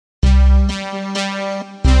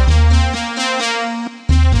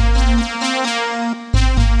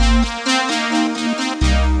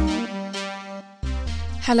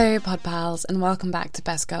Hello, Pod Pals, and welcome back to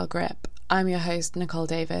Best Girl Grip. I'm your host, Nicole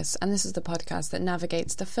Davis, and this is the podcast that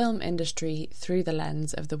navigates the film industry through the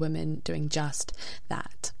lens of the women doing just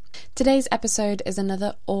that. Today's episode is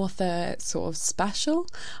another author sort of special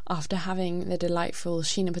after having the delightful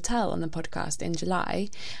Sheena Patel on the podcast in July,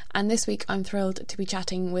 and this week I'm thrilled to be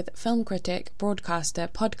chatting with film critic, broadcaster,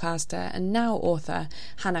 podcaster and now author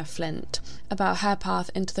Hannah Flint about her path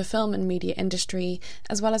into the film and media industry,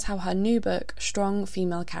 as well as how her new book, Strong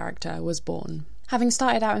Female Character, was born. Having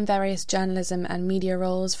started out in various journalism and media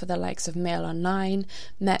roles for the likes of Mail Online,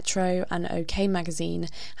 Metro and OK Magazine,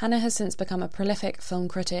 Hannah has since become a prolific film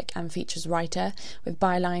critic and features writer with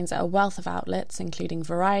bylines at a wealth of outlets including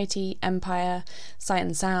Variety, Empire, Sight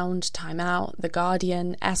and Sound, Time Out, The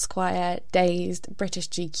Guardian, Esquire, Dazed, British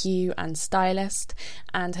GQ and Stylist,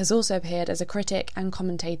 and has also appeared as a critic and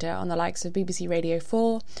commentator on the likes of BBC Radio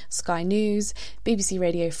 4, Sky News, BBC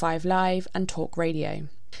Radio 5 Live and Talk Radio.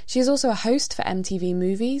 She is also a host for MTV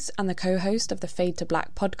Movies and the co-host of the Fade to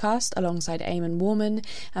Black podcast alongside Eamon Warman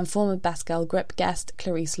and former Best Girl Grip guest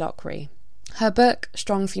Clarice Lochry. Her book,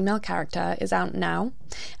 Strong Female Character, is out now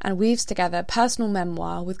and weaves together personal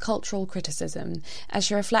memoir with cultural criticism as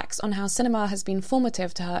she reflects on how cinema has been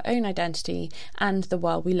formative to her own identity and the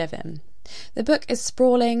world we live in. The book is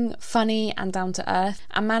sprawling, funny and down to earth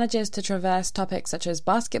and manages to traverse topics such as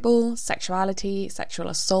basketball, sexuality, sexual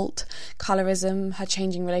assault, colorism, her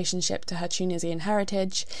changing relationship to her Tunisian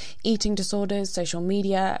heritage, eating disorders, social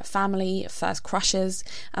media, family, first crushes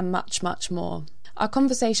and much, much more. Our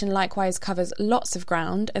conversation likewise covers lots of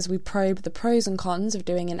ground as we probe the pros and cons of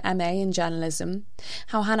doing an MA in journalism,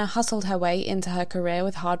 how Hannah hustled her way into her career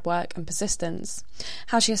with hard work and persistence,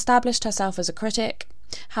 how she established herself as a critic,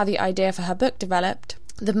 how the idea for her book developed,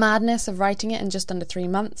 the madness of writing it in just under 3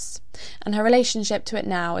 months, and her relationship to it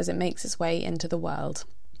now as it makes its way into the world.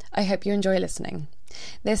 I hope you enjoy listening.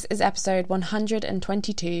 This is episode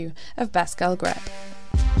 122 of Best Girl Grip.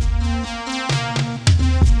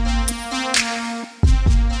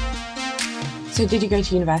 So did you go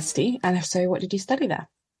to university? And if so, what did you study there?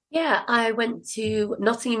 Yeah, I went to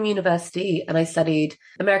Nottingham University and I studied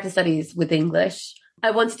American Studies with English. I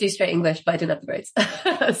wanted to do straight English, but I didn't have the grades.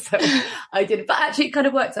 So I did. But actually it kind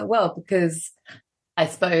of worked out well because I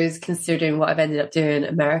suppose considering what I've ended up doing,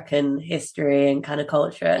 American history and kind of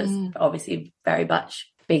culture is obviously very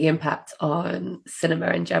much big impact on cinema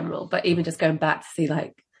in general. But even just going back to see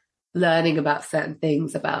like learning about certain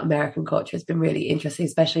things about American culture has been really interesting,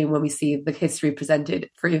 especially when we see the history presented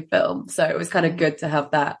through film. So it was kind of good to have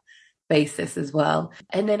that basis as well.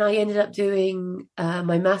 And then I ended up doing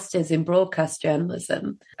my master's in broadcast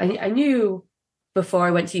journalism. I knew before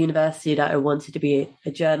I went to university that I wanted to be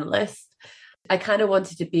a journalist. I kind of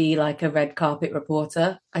wanted to be like a red carpet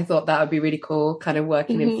reporter. I thought that would be really cool, kind of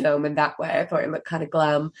working in film in that way. I thought it looked kind of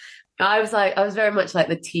glam. I was very much like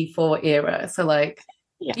the T4 era. So like,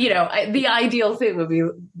 yeah. You know, the ideal thing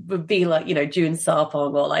would be like, you know, June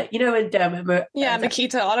Sarpong or like, you know, in Dermot. Yeah,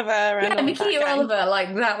 Nikita Oliver. And yeah, Nikita Oliver.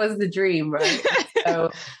 Like that was the dream, right?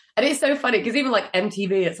 So, and it's so funny because even like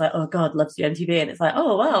MTV, it's like, oh God, loves you MTV. And it's like,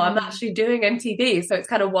 oh wow, I'm actually doing MTV. So it's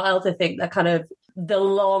kind of wild to think that kind of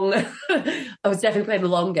I was definitely playing the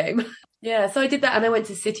long game. Yeah, so I did that and I went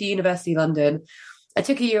to City University London. I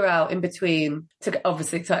took a year out in between to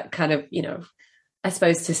kind of, you know, I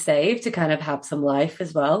suppose to save, to kind of have some life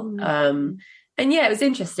as well. And yeah, it was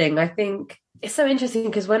interesting. I think it's so interesting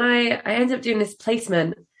because when I ended up doing this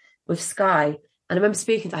placement with Sky, and I remember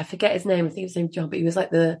speaking to, I forget his name, I think his name was John, but he was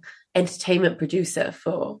like the entertainment producer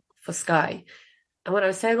for Sky. And when I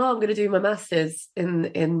was saying, oh, I'm going to do my master's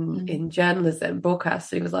in journalism,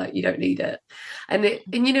 broadcast, he was like, you don't need it. And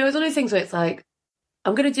you know, it was one of those things where it's like,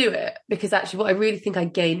 I'm going to do it because actually what I really think I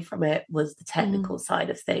gained from it was the technical side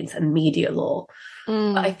of things and media law.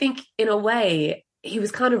 But I think in a way he was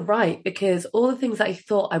kind of right because all the things that I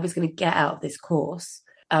thought I was going to get out of this course,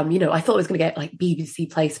 you know, I thought I was going to get like BBC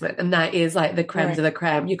placement and that is like the creme de la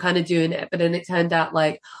creme. You're kind of doing it. But then it turned out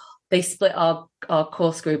like they split our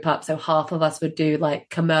course group up. So half of us would do like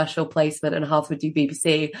commercial placement and half would do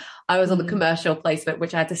BBC. I was on the commercial placement,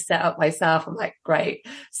 which I had to set up myself. I'm like, great.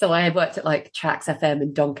 So I had worked at like Trax FM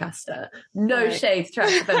in Doncaster. No shade to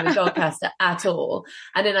Trax FM in Doncaster at all.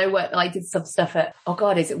 And then I did some stuff at, oh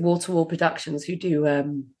God, is it Wall to Wall Productions who do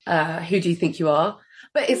Who Do You Think You Are?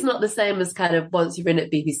 But it's not the same as kind of once you're in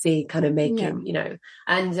at BBC kind of making, you know,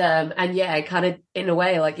 and yeah, kind of in a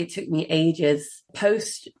way, like it took me ages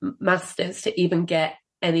post masters to even get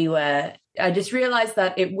anywhere. I just realized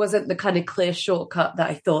that it wasn't the kind of clear shortcut that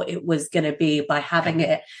I thought it was going to be by having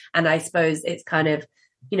it. And I suppose it's kind of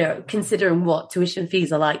you know, considering what tuition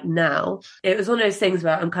fees are like now, it was one of those things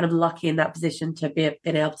where I'm kind of lucky in that position to be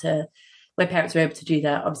been able to, my parents were able to do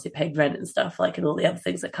that, obviously paid rent and stuff, like, and all the other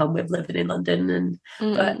things that come with living in London. And,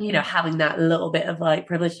 but, you know, having that little bit of like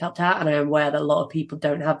privilege helped out. And I'm aware that a lot of people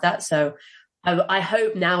don't have that. So I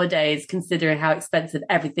hope nowadays, considering how expensive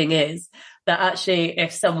everything is, that actually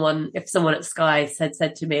if someone at Sky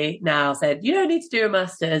said to me now, said, you don't need to do a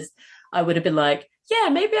master's, I would have been like, yeah,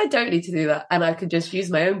 maybe I don't need to do that. And I could just use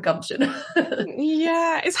my own gumption.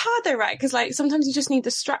 Yeah, it's hard though, right? Because like sometimes you just need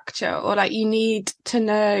the structure, or like you need to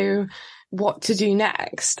know what to do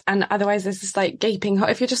next. And otherwise there's this like gaping hole.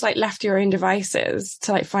 If you're just like left to your own devices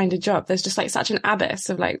to like find a job, there's just like such an abyss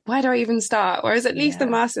of like, where do I even start? Whereas at least the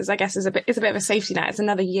masters, I guess, is a bit of a safety net. It's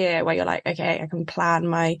another year where you're like, okay, I can plan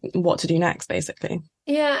what to do next, basically.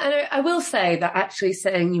 Yeah, and I will say that actually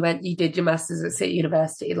saying you did your masters at City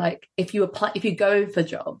University, like if you go for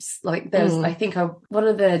jobs, like there's, I think one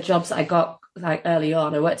of the jobs I got like early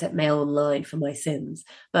on, I worked at Mail Online for my sins,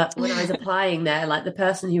 but when I was applying there, like the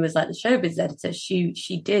person who was like the showbiz editor, she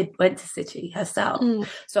went to City herself.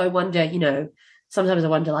 So I wonder, you know, sometimes I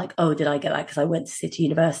wonder like, oh, did I get that because I went to City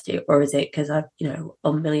University, or is it because I've, you know,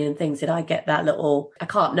 on a million things, did I get that little, I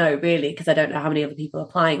can't know really, because I don't know how many other people are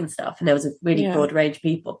applying and stuff. And there was a really broad range of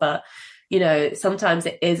people, but you know, sometimes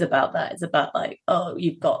it is about that. It's about like, oh,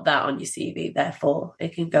 you've got that on your CV, therefore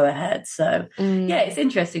it can go ahead. So yeah, it's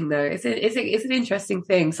interesting though. It's an interesting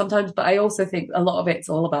thing sometimes, but I also think a lot of it's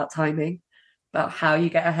all about timing, about how you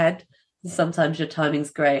get ahead. Sometimes your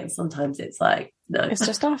timing's great and sometimes it's like, no, it's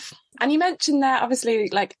just off. And you mentioned there obviously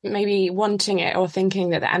like maybe wanting it or thinking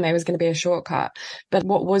that the MA was going to be a shortcut, but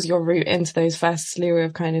what was your route into those first slew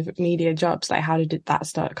of kind of media jobs? Like how did that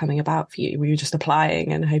start coming about for you? Were you just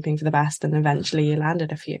applying and hoping for the best and eventually you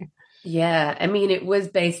landed a few? Yeah, I mean, it was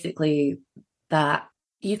basically that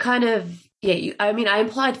you kind of, I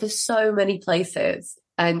applied for so many places.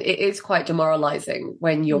 And it is quite demoralizing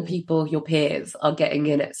when your peers are getting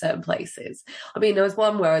in at certain places. I mean, there was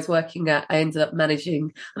one where I was working at, I managed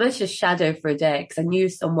a shadow for a day because I knew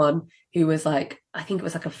someone who was like, I think it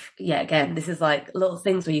was like again, this is like little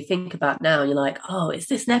things where you think about now and you're like, oh, is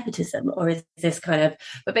this nepotism or is this kind of,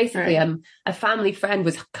 but basically, a family friend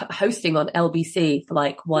was hosting on LBC for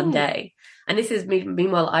like one day. And this is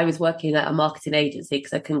meanwhile, I was working at a marketing agency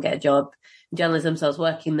because I couldn't get a job in journalism. So I was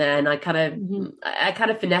working there and I kind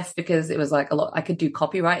of finessed because it was like a lot, I could do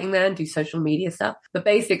copywriting there and do social media stuff. But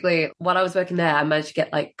basically while I was working there, I managed to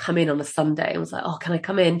get like, come in on a Sunday and was like, oh, can I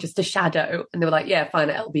come in just to shadow? And they were like, yeah, fine,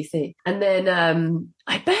 at LBC. And then,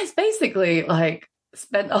 I basically like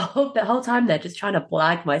spent the whole time there just trying to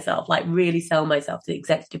blag myself, like really sell myself to the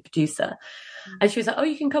executive producer. And she was like, oh,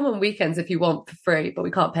 you can come on weekends if you want for free, but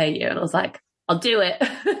we can't pay you. And I was like, I'll do it.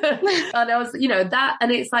 And I was, you know, that,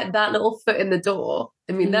 and it's like that little foot in the door.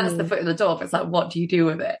 I mean, that's the foot in the door. But it's like, what do you do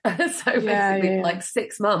with it? So basically like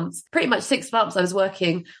 6 months, pretty much 6 months, I was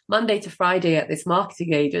working Monday to Friday at this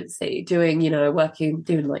marketing agency doing, you know,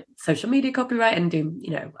 doing like social media copyright and doing,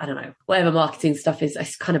 you know, I don't know, whatever marketing stuff is.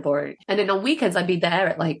 It's kind of boring. And then on weekends, I'd be there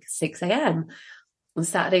at like 6 a.m. on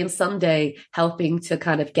Saturday and Sunday, helping to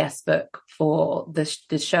kind of guest book for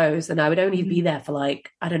the shows. And I would only be there for like,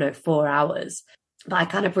 I don't know, 4 hours. But I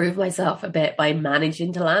kind of proved myself a bit by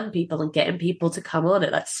managing to land people and getting people to come on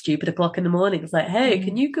at that stupid o'clock in the morning. It's like, hey,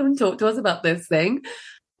 can you come and talk to us about this thing?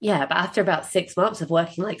 Yeah, but after about 6 months of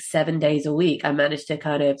working like 7 days a week, I managed to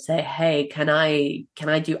kind of say, hey, can I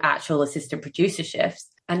do actual assistant producer shifts?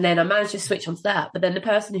 And then I managed to switch onto that. But then the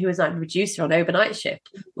person who was like a producer on overnight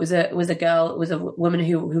shift was a woman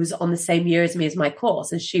who was on the same year as me as my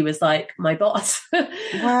course. And she was like my boss.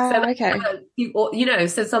 Wow, so, okay. You know,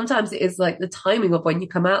 so sometimes it is like the timing of when you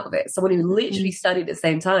come out of it. Someone who literally studied at the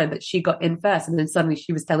same time, but she got in first and then suddenly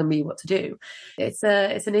she was telling me what to do. It's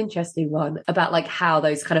an interesting one about like how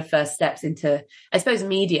those kind of first steps into, I suppose,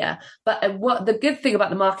 media. But what the good thing about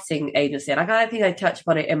the marketing agency, and I think I touched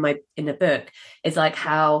upon it in the book, is like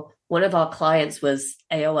how one of our clients was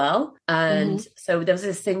AOL. And so there was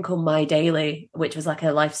this thing called My Daily, which was like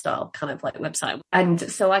a lifestyle kind of like website. And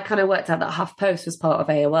so I kind of worked out that HuffPost was part of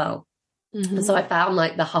AOL. And so I found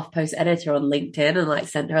like the HuffPost editor on LinkedIn and like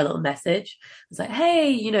sent her a little message. I was like,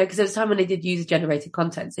 hey, you know, because there was a time when they did user generated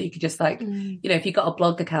content. So you could just like, you know, if you got a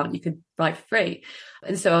blog account, you could write for free.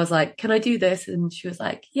 And so I was like, can I do this? And she was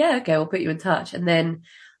like, yeah, okay, we'll put you in touch. And then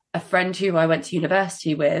a friend who I went to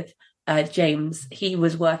university with, James, he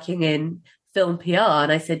was working in film PR,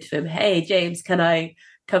 and I said to him, hey James, can I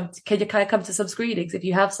come to some screenings if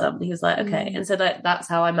you have some? And he was like, okay. And so that's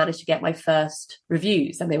how I managed to get my first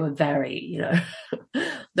reviews, and they were very, you know,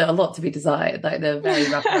 there are a lot to be desired, like they're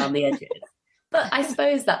very rough around the edges. But I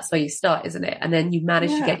suppose that's where you start, isn't it? And then you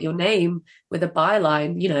manage to get your name with a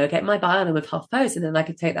byline, get my byline with HuffPost, and then I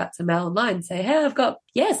could take that to Mail Online and say, hey, I've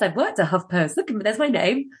worked at HuffPost. Look, there's my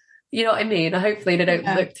name. You know what I mean? Hopefully they don't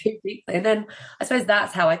look too deeply. And then I suppose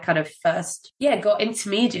that's how I kind of first, got into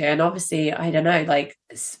media. And obviously, I don't know, like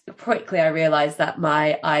quickly I realized that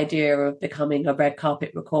my idea of becoming a red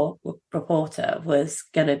carpet reporter was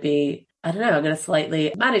going to be, I don't know, I'm going to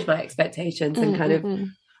slightly manage my expectations and kind of,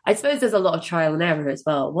 I suppose there's a lot of trial and error as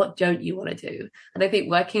well. What don't you want to do? And I think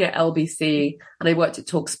working at LBC, and I worked at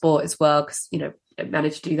TalkSport as well, because, I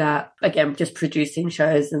managed to do that. Again, just producing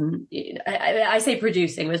shows. And I say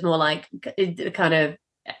producing, it was more like kind of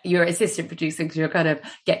you're assistant producing, because you're kind of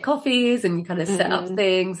get coffees and you kind of set up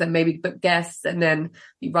things and maybe book guests, and then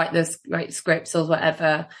you write scripts or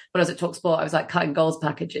whatever. When I was at TalkSport, I was like cutting goals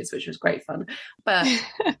packages, which was great fun. But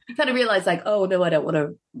you kind of realize like, oh no, I don't want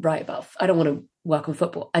to work on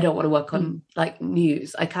football. I don't want to work on like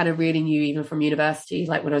news. I kind of really knew even from university,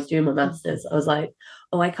 like when I was doing my masters, I was like,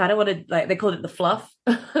 oh, I kind of want to, like, they called it the fluff.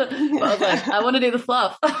 But I was like, I want to do the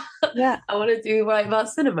fluff. I want to write about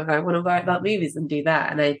cinema. I want to write about movies and do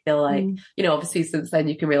that. And I feel like, obviously since then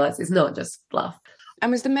you can realize it's not just fluff.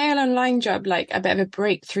 And was the Mail Online job like a bit of a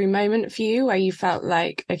breakthrough moment for you, where you felt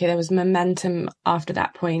like, okay, there was momentum after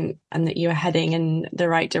that point and that you were heading in the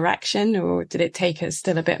right direction? Or did it take us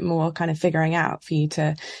still a bit more kind of figuring out for you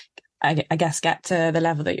to, I guess, get to the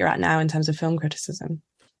level that you're at now in terms of film criticism?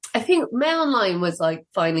 I think Mail Online was like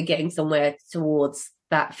finally getting somewhere towards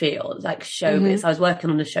that field, like showbiz. I was working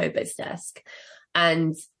on the showbiz desk,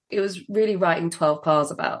 and it was really writing 12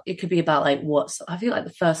 cars about, it could be about like I feel like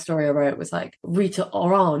the first story I wrote was like Rita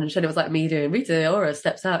Orange, and it was like me doing Rita Ora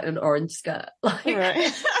steps out in an orange skirt. Like,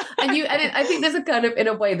 right. I think there's a kind of, in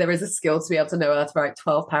a way, there is a skill to be able to know how to write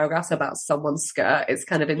 12 paragraphs about someone's skirt. It's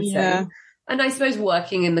kind of insane. Yeah. And I suppose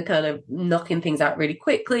working in the kind of knocking things out really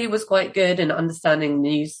quickly was quite good, and understanding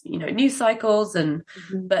news cycles. And,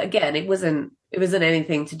 but again, it wasn't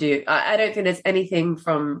anything to do. I don't think there's anything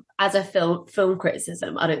from, as a film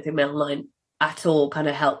criticism, I don't think Mail Online at all kind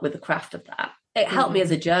of helped with the craft of that. It helped me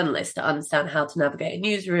as a journalist to understand how to navigate a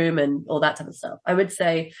newsroom and all that type of stuff. I would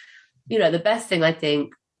say, the best thing I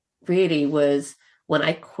think really was when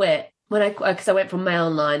I quit, because I went from Mail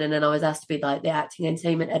Online, and then I was asked to be like the acting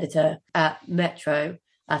entertainment editor at Metro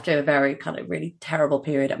after a very kind of really terrible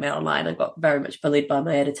period at Mail Online. I got very much bullied by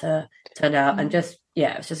my editor, turned out, and just,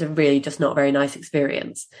 it was just a really just not very nice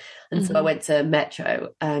experience. And so I went to Metro,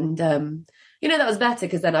 and, that was better,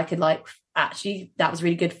 because then I could actually, that was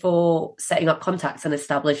really good for setting up contacts and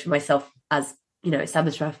establish myself as,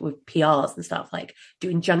 establish with PRs and stuff, like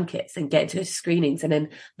doing junkets and getting to screenings. And then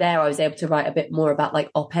there I was able to write a bit more about like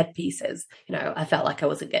op-ed pieces. I felt like I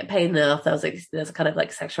wasn't getting paid enough. There's a kind of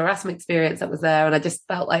like sexual harassment experience that was there. And I just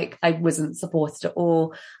felt like I wasn't supported at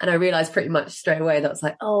all. And I realized pretty much straight away that I was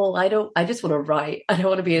like, oh, I just want to write. I don't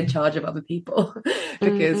want to be in charge of other people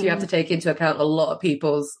because you have to take into account a lot of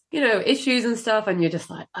people's, issues and stuff. And you're just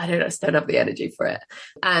like, I just don't have the energy for it.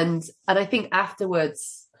 And I think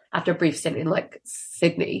afterwards, after a brief stint in like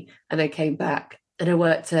Sydney, and I came back and I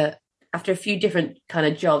worked after a few different kind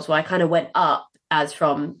of jobs where I kind of went up as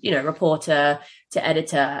from, reporter to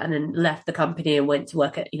editor, and then left the company and went to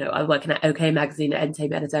work at, I was working at OK Magazine at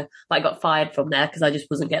entertainment editor, but I got fired from there because I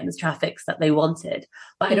just wasn't getting the traffics that they wanted.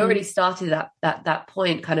 But I'd already started at that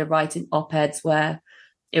point kind of writing op-eds where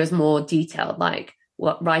it was more detailed, like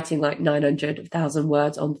writing like 900,000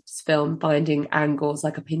 words on film, finding angles,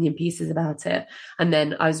 like opinion pieces about it. And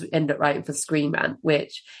then I ended up writing for Screen Rant,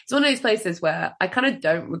 which is one of those places where I kind of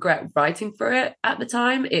don't regret writing for it at the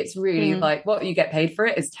time. It's really like what you get paid for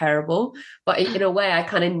it is terrible. But in a way, I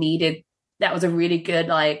kind of needed, that was a really good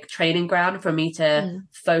like training ground for me to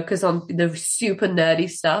focus on the super nerdy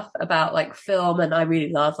stuff about like film. And I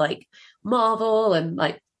really love like Marvel and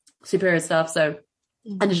like superhero stuff. So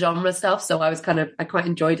and genre stuff. So I quite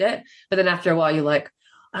enjoyed it. But then after a while, you're like,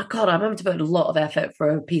 oh God, I'm having to put a lot of effort for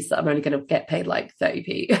a piece that I'm only going to get paid like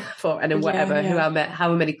 30p for, and then whatever,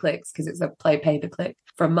 however many clicks, because it's a pay per click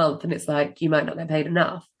for a month. And it's like, you might not get paid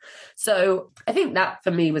enough. So I think that for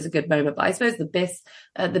me was a good moment. But I suppose the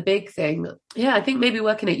big thing, I think maybe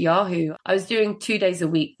working at Yahoo, I was doing 2 days a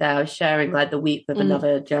week there. I was sharing like the week with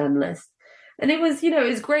another journalist. And it was, it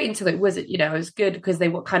was great until it wasn't, it was good because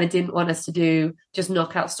they kind of didn't want us to do just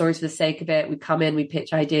knock out stories for the sake of it. We'd come in, we'd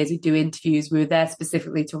pitch ideas, we'd do interviews. We were there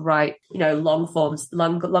specifically to write, longer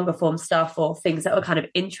form stuff or things that were kind of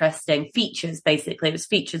interesting, features, basically. It was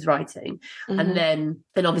features writing. And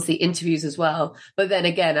obviously interviews as well. But then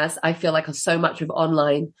again, as I feel like so much of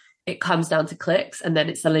online it comes down to clicks, and then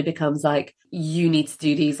it suddenly becomes like you need to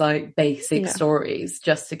do these like basic stories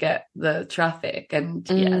just to get the traffic. And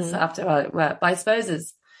yes, after but I suppose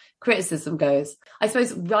as criticism goes, I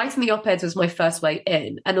suppose writing the op-eds was my first way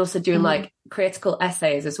in, and also doing like critical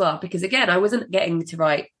essays as well, because again, I wasn't getting to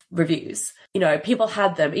write reviews. People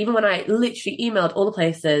had them. Even when I literally emailed all the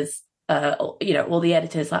places, all the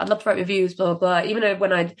editors, like, I'd love to write reviews, blah, blah, blah. Even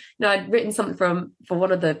when I'd written something for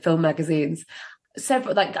one of the film magazines,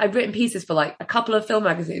 several, like I've written pieces for like a couple of film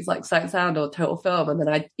magazines like Sight and Sound or Total Film, and then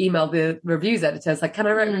I emailed the reviews editors like, can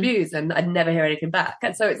I write reviews? And I'd never hear anything back.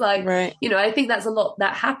 And so it's like, I think that's a lot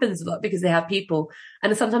that happens a lot, because they have people,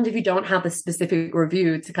 and sometimes if you don't have a specific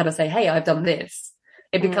review to kind of say, hey, I've done this,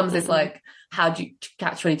 it becomes this like, how do you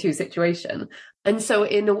catch-22 situation? And so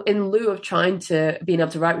in lieu of being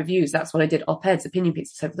able to write reviews, that's when I did op-eds, opinion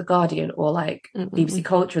pieces, so for The Guardian or like BBC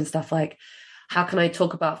Culture and stuff. Like, how can I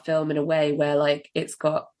talk about film in a way where like it's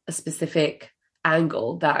got a specific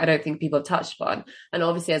angle that I don't think people have touched upon? And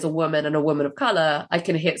obviously as a woman and a woman of color, I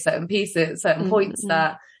can hit certain pieces, certain points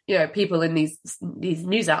that, people in these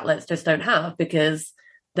news outlets just don't have, because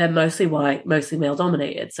they're mostly white, mostly male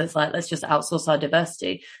dominated. So it's like, let's just outsource our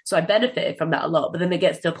diversity. So I benefited from that a lot. But then it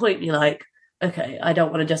gets to a point and you're like, okay, I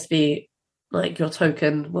don't want to just be like your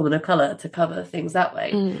token woman of color to cover things that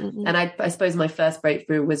way. And I suppose my first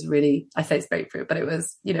breakthrough was really, I say it's breakthrough, but it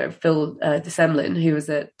was, Phil Desemlin, who was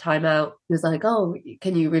at Time Out. He was like, oh,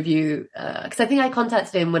 can you review? Because I think I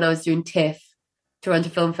contacted him when I was doing TIFF, Toronto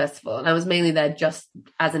Film Festival, and I was mainly there just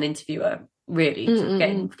as an interviewer, really,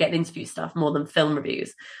 to get interview stuff more than film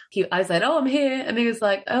reviews. I was like, oh, I'm here. And he was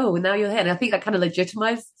like, oh, now you're here. And I think that kind of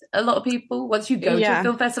legitimized a lot of people. Once you go to a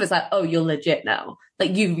film festival, it's like, oh, you're legit now.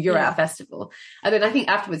 Like you're at a festival. And then I think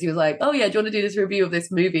afterwards he was like, oh yeah, do you want to do this review of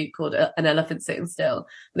this movie called An Elephant Sitting Still?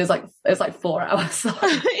 And it was like 4 hours.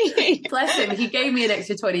 Bless him. He gave me an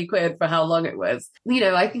extra 20 quid for how long it was.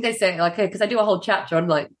 I think I say like, because I do a whole chapter on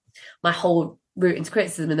like my whole route into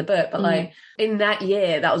criticism in the book, but like in that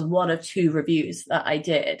year, that was 1 or 2 reviews that I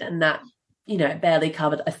did, and that barely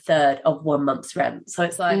covered a third of 1 month's rent. So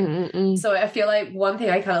it's like, so I feel like one thing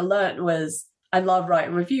I kind of learned was I love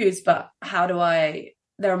writing reviews, but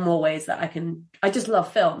there are more ways that I just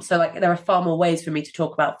love film. So like there are far more ways for me to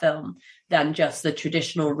talk about film than just the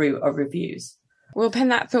traditional route of reviews. We'll pin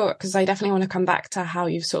that thought, because I definitely want to come back to how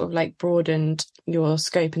you've sort of like broadened your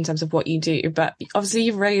scope in terms of what you do. But obviously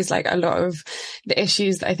you've raised like a lot of the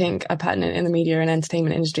issues that I think are pertinent in the media and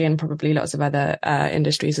entertainment industry, and probably lots of other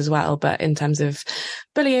industries as well. But in terms of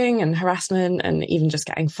bullying and harassment and even just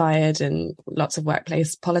getting fired and lots of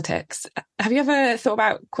workplace politics, have you ever thought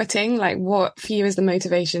about quitting? Like, what for you is the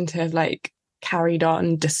motivation to have like carried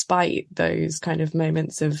on despite those kind of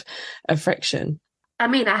moments of friction? I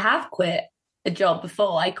mean, I have quit a job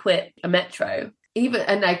before. I quit a Metro,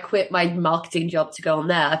 and I quit my marketing job to go on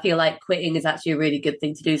there. I feel like quitting is actually a really good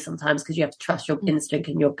thing to do sometimes, because you have to trust your instinct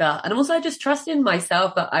and your gut. And also I just trust in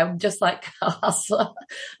myself that I'm just like a hustler.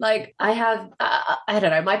 Like I have, I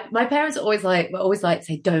don't know, my parents are always like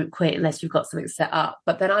say, don't quit unless you've got something set up.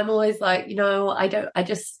 But then I'm always like, you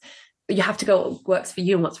have to go what works for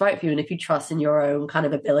you and what's right for you. And if you trust in your own kind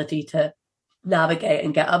of ability to navigate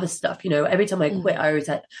and get other stuff, every time I quit, I always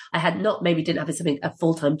had, didn't have a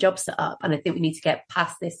full-time job set up. And I think we need to get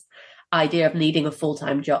past this idea of needing a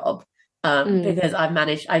full-time job. Because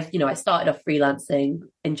I started off freelancing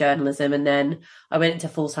in journalism, and then I went into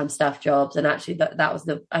full-time staff jobs. And actually that was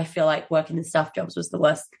I feel like working in staff jobs was the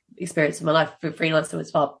worst experience of my life. Freelancing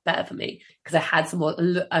was far better for me, because I had some more,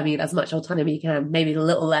 as much autonomy you can, maybe a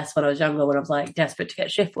little less when I was younger, when I was like desperate to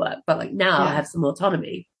get shift work. But like now I have some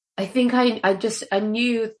autonomy. I think I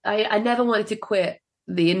knew I never wanted to quit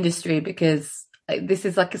the industry, because this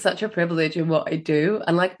is like such a privilege in what I do.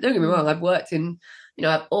 And like, don't get me wrong, I've worked in,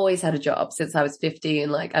 I've always had a job since I was 15.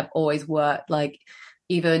 And like, I've always worked, like,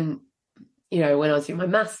 even, when I was doing my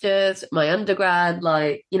master's, my undergrad,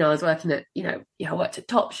 like, I was working at, I worked at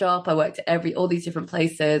Topshop, I worked at all these different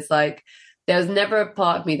places. Like, there was never a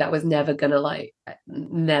part of me that was never gonna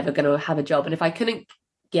have a job. And if I couldn't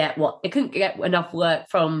get enough work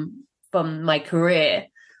from my career,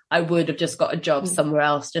 I would have just got a job somewhere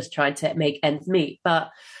else, just trying to make ends meet. But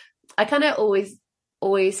I kind of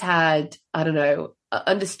always had, I don't know,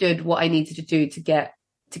 understood what I needed to do to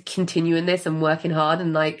continue in this and working hard.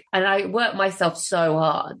 And I worked myself so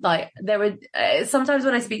hard. Like, there were sometimes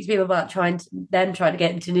when I speak to people about trying to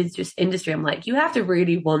get into an industry, I'm like, you have to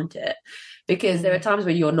really want it. Because there are times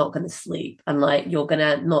where you're not going to sleep, and like you're going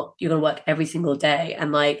to work every single day,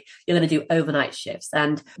 and like you're going to do overnight shifts.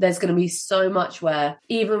 And there's going to be so much where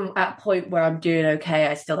even at a point where I'm doing okay,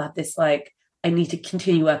 I still have this like I need to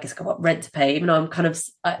continue work because I've got rent to pay, even though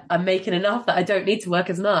I'm making enough that I don't need to work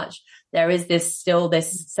as much. There is still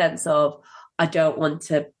this sense of, I don't want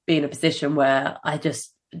to be in a position where I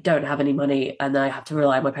just don't have any money and I have to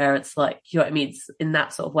rely on my parents. Like, you know what I mean? In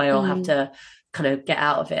that sort of way, I'll have to kind of get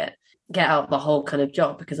out of it, get out of the whole kind of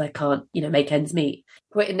job because I can't, make ends meet.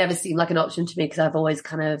 But it never seemed like an option to me because I've always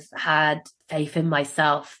kind of had faith in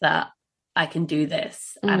myself that I can do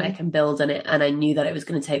this and I can build on it. And I knew that it was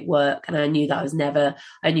going to take work. And I knew that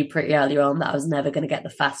I knew pretty early on that I was never going to get the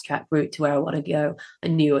fast track route to where I want to go. I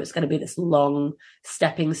knew it was going to be this long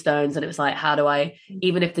stepping stones. And it was like, how do I,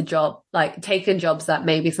 even if the job, like taking jobs that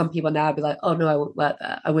maybe some people now would be like, oh no, I wouldn't work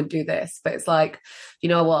there. I wouldn't do this. But it's like, you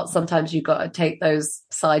know what? Sometimes you've got to take those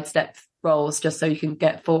sidestep roles just so you can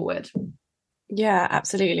get forward. Yeah,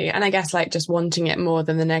 absolutely. And I guess like just wanting it more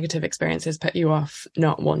than the negative experiences put you off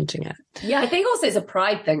not wanting it. Yeah, I think also it's a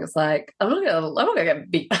pride thing. It's like, I'm not gonna get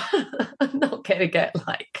beat. I'm not gonna get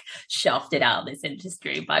like shafted out of this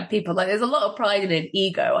industry by people. Like, there's a lot of pride in an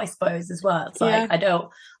ego, I suppose, as well. It's like, I don't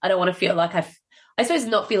want to feel like I suppose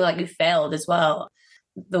not feel like we failed as well.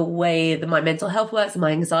 The way that my mental health works and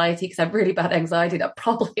my anxiety, because I have really bad anxiety, that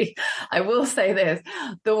probably, I will say this,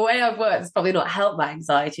 the way I've worked has probably not helped my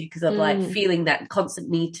anxiety because of like feeling that constant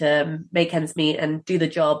need to make ends meet and do the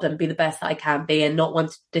job and be the best that I can be and not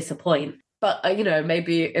want to disappoint. But,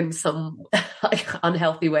 maybe in some like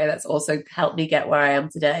unhealthy way, that's also helped me get where I am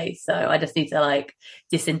today. So I just need to like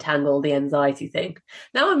disentangle the anxiety thing.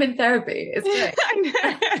 Now I'm in therapy. It's great.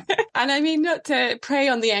 And I mean, not to prey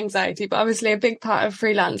on the anxiety, but obviously a big part of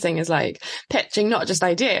freelancing is like pitching not just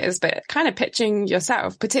ideas, but kind of pitching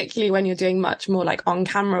yourself, particularly when you're doing much more like on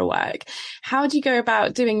camera work. How do you go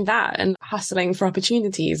about doing that and hustling for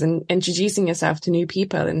opportunities and introducing yourself to new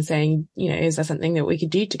people and saying, is there something that we could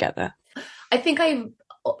do together? I think I've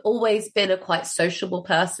always been a quite sociable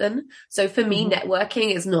person. So for me,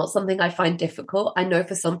 networking is not something I find difficult. I know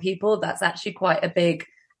for some people that's actually quite a big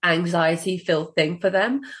anxiety filled thing for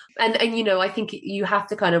them. And I think you have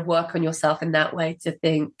to kind of work on yourself in that way to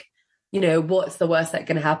think, what's the worst that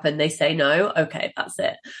can happen? They say no. Okay, that's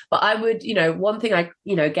it. But I would, one thing I,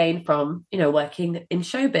 gained from, working in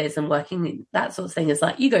showbiz and working that sort of thing is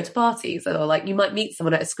like, you go to parties or like you might meet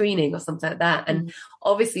someone at a screening or something like that. And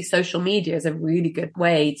obviously social media is a really good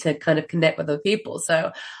way to kind of connect with other people.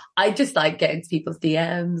 So I just like get into people's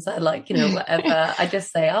DMs. I like, whatever. I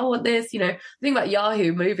just say, I want this, the thing about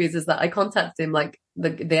Yahoo movies is that I contacted him, like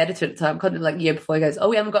the editor at the time, contacted like a year before. He goes, oh,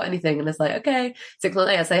 we haven't got anything. And it's like, okay. 6 months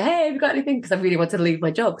later, I say, hey, have you got anything? Because I really wanted to leave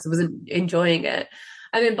my job because I wasn't enjoying it.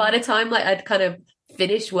 And then by the time like I'd kind of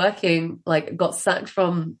finished working, like got sacked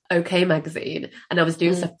from OK Magazine and I was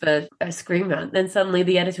doing stuff for a Screen Rant, then suddenly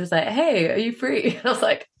the editor was like, hey, are you free? And I was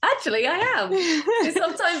like, actually I am.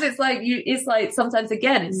 Sometimes it's like sometimes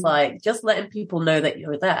again it's like just letting people know that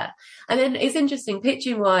you're there. And then it's interesting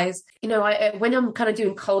pitching wise, when I'm kind of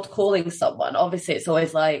doing cold calling someone, obviously it's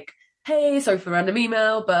always like, hey, sorry for a random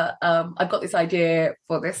email, but I've got this idea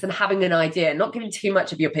for this, and having an idea, not giving too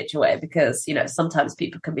much of your pitch away because, sometimes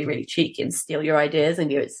people can be really cheeky and steal your ideas and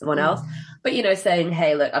give it to someone else. But, saying,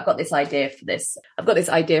 hey, look, I've got this idea for this.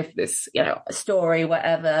 Story,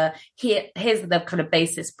 whatever. Here's the kind of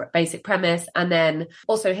basic premise. And then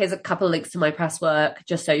also here's a couple of links to my press work,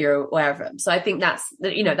 just so you're aware of them. So I think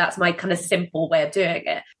that's my kind of simple way of doing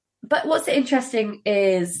it. But what's interesting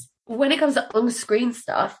is, when it comes to on-screen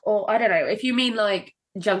stuff, or I don't know, if you mean like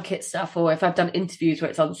junket stuff, or if I've done interviews where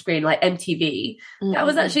it's on screen, like MTV, that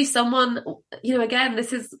was actually someone, again,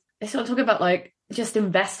 this is what I'm talking about, like just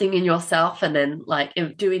investing in yourself and then like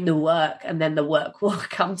doing the work and then the work will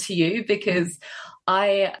come to you. Because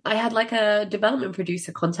I had like a development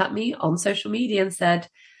producer contact me on social media and said,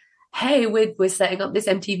 hey, we're setting up this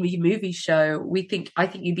MTV movie show. I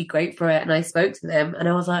think you'd be great for it. And I spoke to them and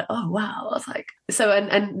I was like, oh, wow. I was like, so,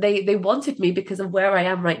 and they wanted me because of where I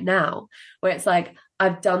am right now, where it's like,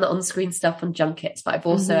 I've done on-screen stuff on junkets, but I've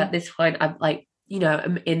also at this point, I'm like,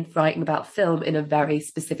 I'm in writing about film in a very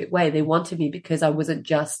specific way. They wanted me because I wasn't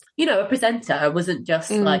just, a presenter. I wasn't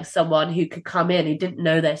just like someone who could come in who didn't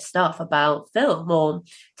know their stuff about film or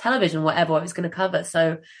television, whatever I was going to cover.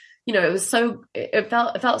 So, it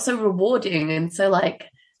felt so rewarding and so like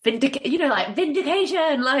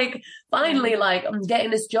vindication, like finally, like I'm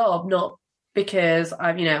getting this job, not because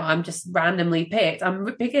I'm just randomly picked. I'm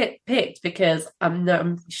picked because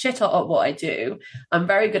I'm shit at what I do. I'm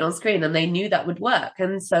very good on screen, and they knew that would work.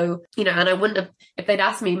 And so, and I wouldn't have, if they'd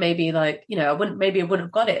asked me, maybe like, I wouldn't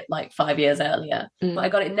have got it like 5 years earlier. But I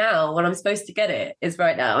got it now when I'm supposed to get it is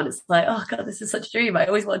right now. And it's like, oh God, this is such a dream. I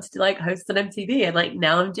always wanted to like host an MTV, and like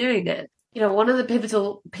now I'm doing it. one of the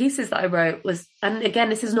pivotal pieces that I wrote was, and again,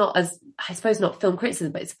 this is not as, I suppose, not film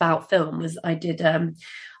criticism, but it's about film, was I did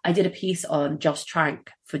a piece on Josh Trank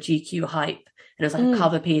for GQ Hype. And it was like a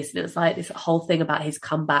cover piece, and it was like this whole thing about his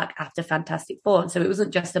comeback after Fantastic Four. And so it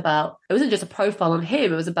wasn't just a profile on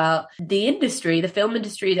him. It was about the industry, the film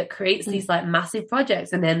industry that creates these like massive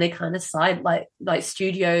projects. And then they kind of side, like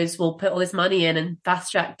studios will put all this money in and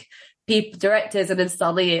fast track people, directors, and then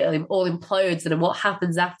suddenly it all implodes. And then what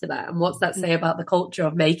happens after that? And what's that say about the culture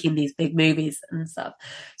of making these big movies and stuff?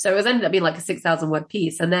 So it was ended up being like a 6,000 word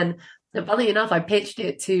piece. And then funnily enough, I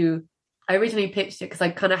originally pitched it because I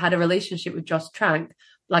kind of had a relationship with Josh Trank,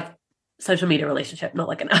 like social media relationship, not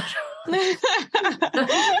like an actual.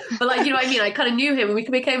 But like, you know what I mean? I kind of knew him, and we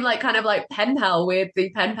became like kind of like pen pal,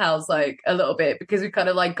 weirdly pen pals, like a little bit, because we kind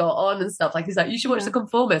of like got on and stuff. Like he's like, you should watch The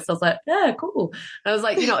Conformist. I was like, yeah, cool. And I was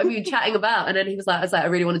like, you know what I mean, chatting about, and then he was like, I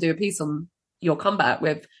really want to do a piece on your comeback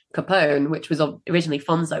with Capone, which was originally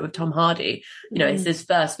Fonzo with Tom Hardy. You know, it's his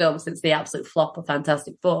first film since the absolute flop of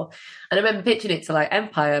Fantastic Four. And I remember pitching it to like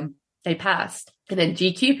Empire. They passed, and then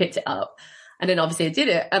GQ picked it up, and then obviously I did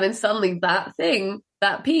it, and then suddenly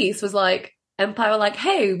that piece was like, Empire were like,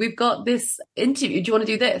 hey, we've got this interview, do you want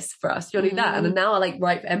to do this for us, do you want to do that? And then now I like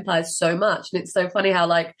write for Empire so much, and it's so funny how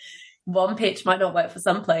like one pitch might not work for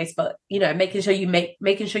some place, but you know, making sure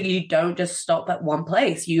you don't just stop at one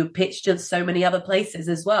place, you pitch to so many other places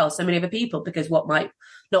as well, so many other people, because what might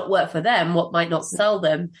not work for them, what might not sell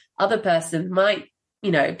them, other person might, you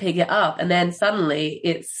know, pick it up, and then suddenly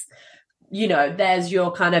it's, you know, there's your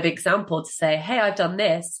kind of example to say, hey, I've done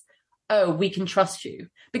this. Oh, we can trust you.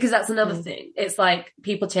 Because that's another thing. It's like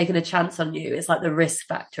people taking a chance on you. It's like the risk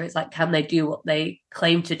factor. It's like, can they do what they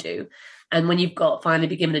claim to do? And when you've got finally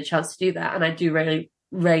been given a chance to do that, and I do really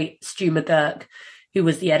rate Stu McGurk, who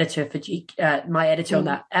was the editor for my editor on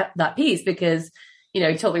that piece, because, you know,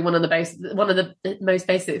 he taught me one of the most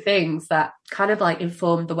basic things that kind of like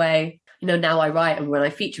informed the way, you know, now I write and when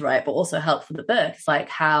I feature write, but also help for the book. It's like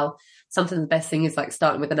how sometimes the best thing is like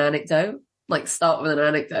starting with an anecdote, as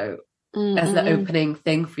the opening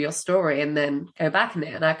thing for your story, and then go back in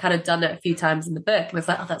it. And I've kind of done it a few times in the book, and it's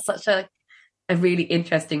like, oh, that's such a really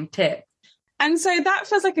interesting tip. And so that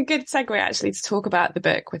feels like a good segue actually to talk about the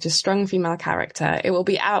book, which is Strong Female Character. It will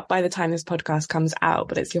be out by the time this podcast comes out,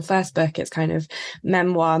 but it's your first book. It's kind of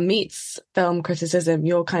memoir meets film criticism,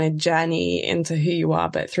 your kind of journey into who you are,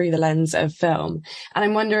 but through the lens of film. And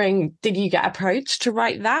I'm wondering, did you get approached to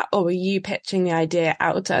write that, or were you pitching the idea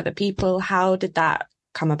out to other people? How did that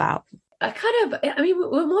come about?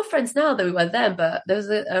 We're more friends now than we were then, but there was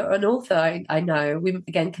an author I know, we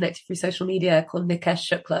again connected through social media, called Nikesh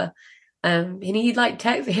Shukla. And he like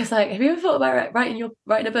texted me, he was like, have you ever thought about writing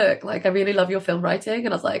a book? Like, I really love your film writing. And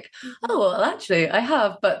I was like, oh, well, actually I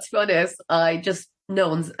have, but to be honest, I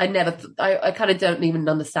kind of don't even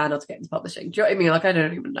understand how to get into publishing. Do you know what I mean? Like, I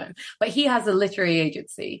don't even know. But he has a literary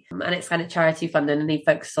agency, and it's kind of charity funded, and he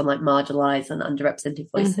focuses on like marginalized and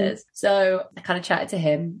underrepresented voices. So I kind of chatted to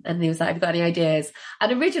him, and he was like, have you got any ideas?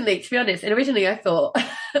 And originally, to be honest, I thought,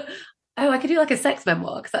 oh, I could do like a sex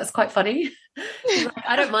memoir, because that's quite funny. Like,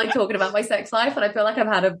 I don't mind talking about my sex life, and I feel like I've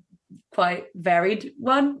had a quite varied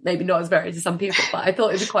one, maybe not as varied as some people, but I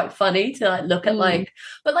thought it'd be quite funny to like look at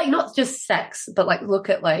but like not just sex, but like look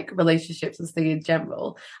at like relationships and things in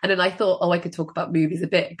general. And then I thought, oh, I could talk about movies a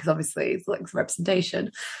bit, because obviously it's like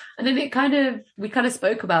representation. And then we kind of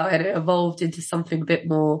spoke about it, and it evolved into something a bit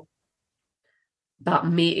more about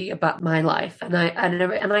me, about my life. And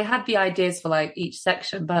I had the ideas for like each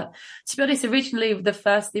section, but to be honest, originally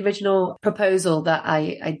the original proposal that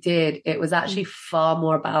I did, it was actually far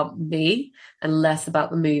more about me and less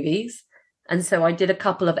about the movies. And so I did a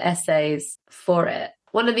couple of essays for it.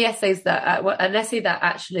 One of the essays an essay that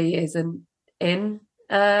actually isn't in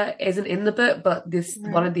the book, but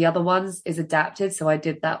one of the other ones is adapted. So I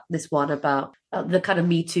did this one about the kind of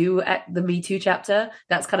the Me Too chapter.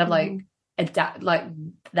 That's kind of like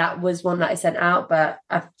that was one that I sent out, but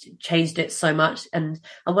I've changed it so much. And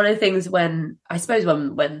one of the things when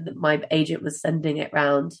my agent was sending it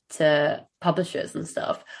round to publishers and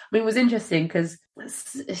stuff, I mean, it was interesting because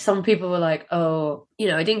some people were like, oh, you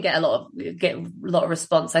know, I didn't get a lot of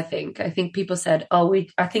response. I think people said, I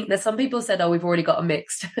think there's some people said, oh, we've already got a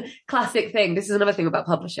mixed classic thing. This is another thing about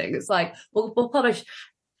publishing. It's like, we'll publish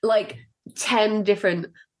like 10 different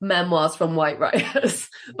memoirs from white writers,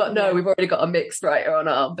 but no, we've already got a mixed writer on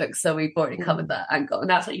our book, so we've already covered that angle. And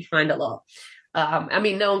that's what you find a lot I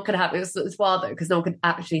mean, no one could have it's wild though, because no one could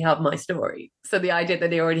actually have my story. So the idea that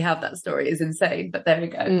they already have that story is insane, but there we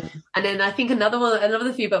go. And then I think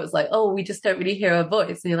another feedback was like, oh, we just don't really hear her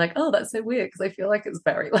voice. And you're like, oh, that's so weird, because I feel like it's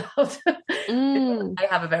very loud. I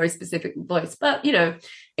have a very specific voice, but you know,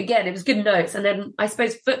 again, it was good notes. And then I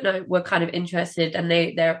suppose Footnote were kind of interested, and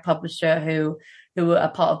they're a publisher who were a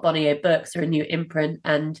part of Bonnier Books, or a new imprint.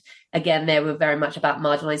 And again, they were very much about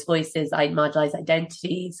marginalized voices, marginalized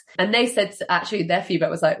identities. And they said, actually, their feedback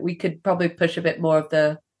was like, we could probably push a bit more of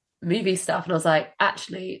the movie stuff. And I was like,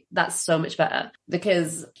 actually, that's so much better,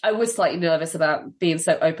 because I was slightly nervous about being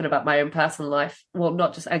so open about my own personal life. Well,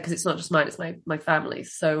 not just, because it's not just mine, it's my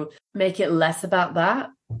family's. So make it less about that,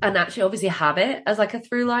 and actually obviously have it as like a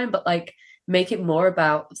through line, but like make it more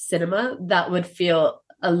about cinema. That would feel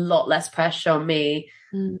a lot less pressure on me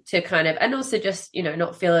to kind of, and also just, you know,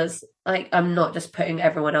 not feel as like I'm not just putting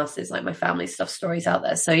everyone else's, like my family stuff stories out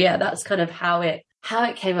there. So yeah, that's kind of how it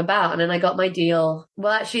came about. And then I got my deal.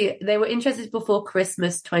 Well, actually, they were interested before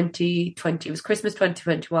Christmas 2020. It was Christmas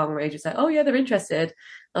 2021 where they just said, oh yeah, they're interested.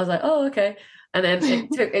 I was like, oh, okay. And then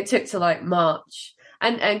it took to like March.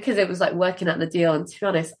 And because it was like working out the deal. And to be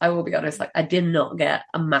honest, I will be honest, like I did not get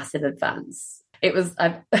a massive advance. It was,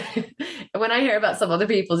 when I hear about some other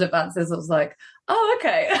people's advances, I was like, oh,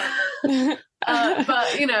 okay.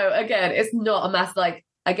 But, you know, again, it's not a massive, like,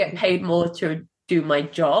 I get paid more to do my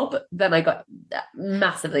job than I got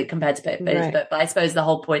massively compared to pay right. But I suppose the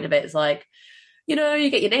whole point of it is like, you know, you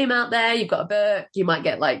get your name out there, you've got a book, you might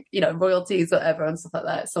get like, you know, royalties, whatever, and stuff like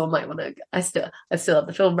that. So I might want to, I still have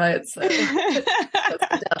the film rights. So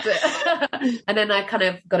and then I kind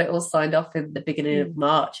of got it all signed off in the beginning of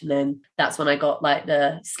March. And then that's when I got like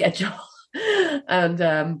the schedule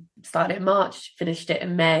and started in March, finished it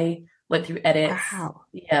in May, went through edits. Wow.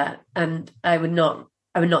 Yeah. And I would not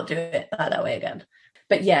do it that way again.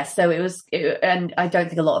 But yeah, so and I don't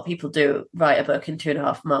think a lot of people do write a book in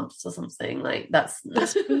 2.5 months or something. Like that's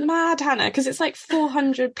mad, Hannah, because it's like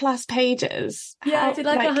 400 plus pages. Yeah, I did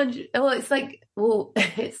like 100. Well,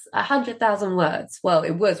 it's 100,000 words. Well,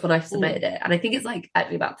 it was when I submitted it, and I think it's like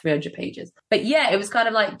actually about 300 pages. But yeah, it was kind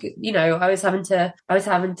of like, you know, I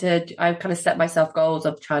kind of set myself goals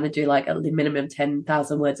of trying to do like a minimum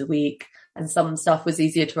 10,000 words a week, and some stuff was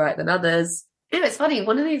easier to write than others. You know, it's funny.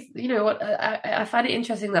 One of these, you know, what I find it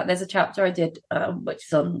interesting that there's a chapter I did, which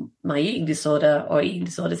is on my eating disorder or eating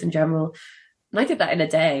disorders in general, and I did that in a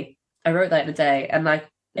day. I wrote that in a day, and like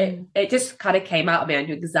it just kind of came out of me. I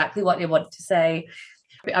knew exactly what I wanted to say.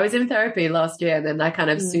 I was in therapy last year, and then I kind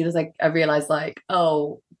of, as soon as I realized, like,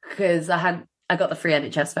 oh, because I got the free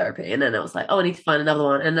NHS therapy, and then I was like, oh, I need to find another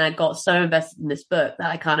one, and I got so invested in this book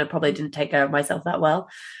that I kind of probably didn't take care of myself that well,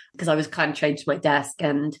 because I was kind of chained to my desk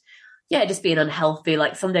and. Yeah, just being unhealthy.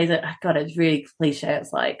 Like some days, God, it's really cliche.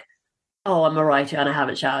 It's like, oh, I'm a writer and I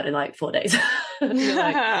haven't showered in like 4 days.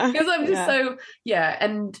 Because I'm just so, yeah.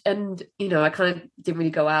 And, you know, I kind of didn't really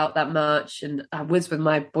go out that much. And I was with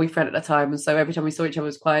my boyfriend at the time. And so every time we saw each other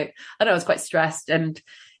I was quite stressed. And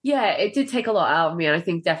yeah, it did take a lot out of me. And I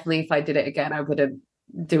think definitely if I did it again, I wouldn't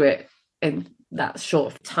do it in that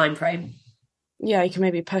short time frame. Yeah, you can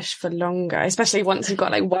maybe push for longer, especially once you've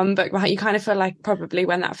got like one book behind. You kind of feel like probably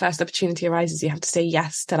when that first opportunity arises, you have to say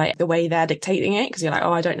yes to like the way they're dictating it, because you're like,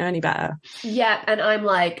 oh, I don't know any better. Yeah, and I'm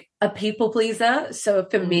like a people pleaser. So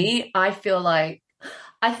for me, I feel like,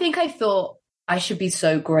 I thought I should be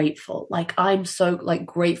so grateful. Like I'm so like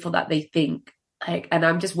grateful that they think like, and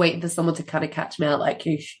I'm just waiting for someone to kind of catch me out. Like,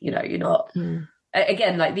 you know, you're not,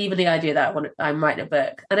 again, like even the idea that I'm writing a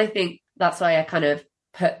book. And I think that's why I kind of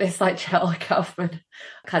put this like Charlotte Kaufman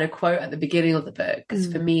kind of quote at the beginning of the book,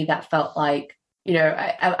 because for me that felt like, you know,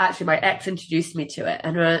 I actually my ex introduced me to it,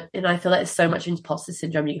 and I feel like there's so much imposter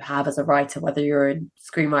syndrome you have as a writer, whether you're a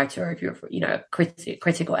screenwriter or if you're, you know,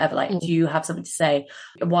 critic or whatever. Like, do you have something to say?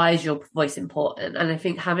 Why is your voice important? And I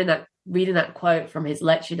think reading that quote from his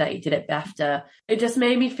lecture that he did at BAFTA, it just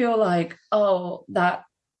made me feel like, oh, that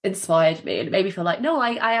inspired me, and it made me feel like, no,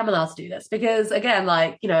 I am allowed to do this, because again,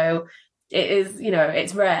 like, you know, it is, you know,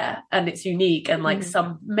 it's rare and it's unique, and like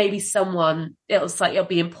it'll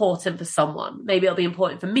be important for someone. Maybe it'll be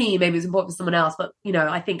important for me, maybe it's important for someone else. But, you know,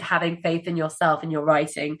 I think having faith in yourself and your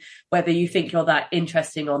writing, whether you think you're that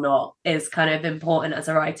interesting or not, is kind of important as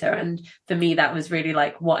a writer. And for me, that was really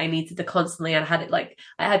like what I needed to constantly, and I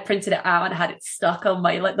had printed it out and had it stuck on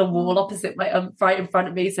my, like the wall opposite my, right in front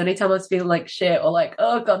of me. So anytime I was feeling like shit or like,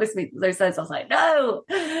 oh God, this makes no sense, I was like, no,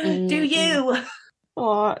 do you?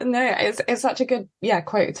 Oh no, it's such a good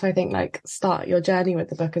quote to, I think, like start your journey with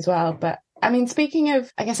the book as well. But I mean, speaking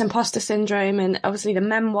of, I guess, imposter syndrome, and obviously the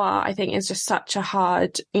memoir, I think is just such a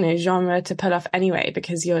hard, genre to pull off anyway,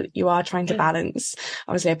 because you are trying to balance,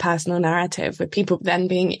 obviously, a personal narrative with people then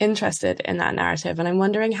being interested in that narrative. And I'm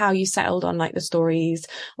wondering how you settled on like the stories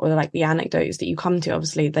or like the anecdotes that you come to.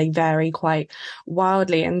 Obviously, they vary quite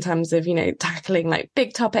wildly in terms of, tackling like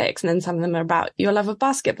big topics. And then some of them are about your love of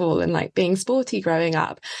basketball and like being sporty growing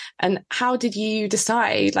up. And how did you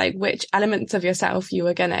decide like which elements of yourself you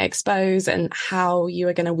were going to expose and how you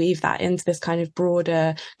were going to weave that into this kind of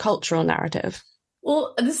broader cultural narrative?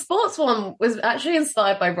 Well, the sports one was actually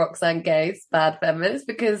inspired by Roxane Gay's Bad Feminist,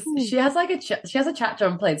 because she has like she has a chapter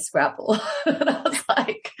on playing Scrabble. And I was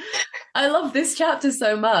like, I love this chapter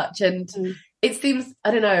so much. And it seems,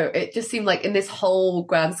 I don't know, it just seemed like in this whole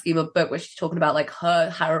grand scheme of book where she's talking about like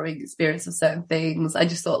her harrowing experience of certain things, I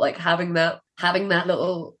just thought like having that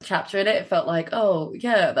little chapter in it felt like, oh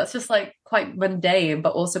yeah, that's just like quite mundane,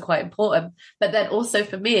 but also quite important. But then also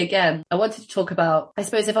for me, again, I wanted to talk about, I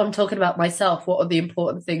suppose if I'm talking about myself, what are the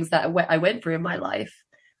important things that I went through in my life?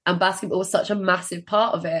 And basketball was such a massive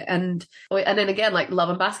part of it. And then again, like Love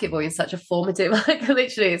and Basketball is such a formative, like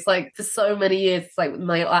literally it's like for so many years, it's like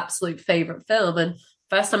my absolute favorite film. And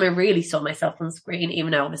first time I really saw myself on screen, even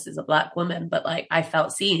though this is a Black woman, but like I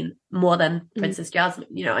felt seen more than Princess Jasmine.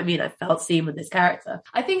 You know what I mean? I felt seen with this character.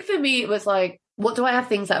 I think for me, it was like, what do I have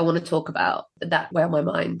things that I want to talk about that were on my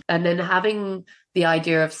mind? And then having the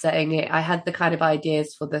idea of saying it, I had the kind of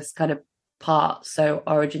ideas for this kind of part. So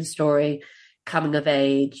origin story, coming of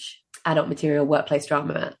age, adult material, workplace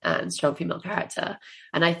drama, and strong female character.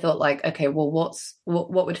 And I thought like, okay, well,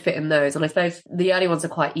 what would fit in those? And I suppose the early ones are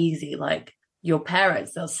quite easy, like your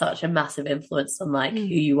parents, there's such a massive influence on like who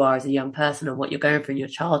you are as a young person and what you're going through in your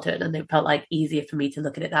childhood. And it felt like easier for me to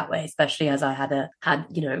look at it that way, especially as I had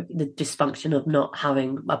the dysfunction of not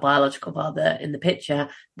having my biological father in the picture,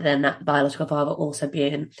 then that biological father also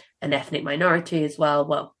being an ethnic minority as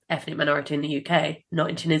well, ethnic minority in the UK, not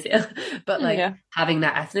in Tunisia, but like having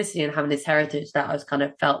that ethnicity and having this heritage that I was kind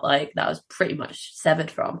of felt like that was pretty much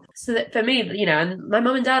severed from. So that for me, and my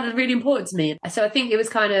mum and dad are really important to me. So I think it was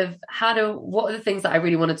kind of what are the things that I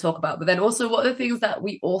really want to talk about, but then also what are the things that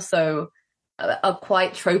we also are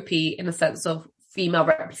quite tropey in the sense of female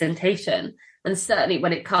representation. And certainly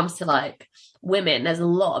when it comes to like women, there's a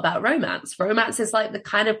lot about romance. Romance is like the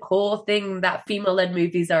kind of core thing that female-led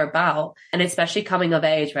movies are about. And especially coming of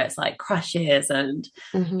age where it's like crushes and,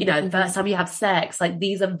 the first time you have sex, like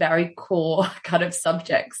these are very core kind of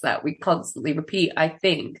subjects that we constantly repeat, I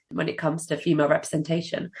think, when it comes to female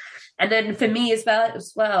representation. And then for me as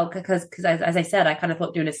well, because as I said, I kind of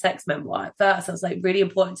thought doing a sex memoir at first, it was like really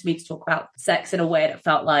important to me to talk about sex in a way that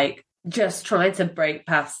felt like just trying to break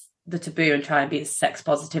past the taboo and try and be as sex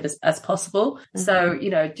positive as possible. So,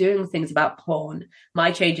 doing things about porn,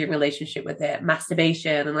 my changing relationship with it,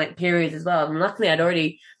 masturbation and like periods as well. And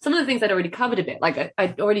luckily some of the things I'd already covered a bit, like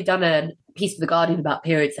I'd already done a piece for The Guardian about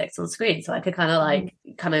period sex on screen. So I could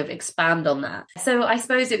kind of expand on that. So I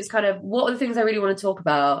suppose it was kind of, what are the things I really want to talk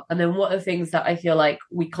about? And then what are the things that I feel like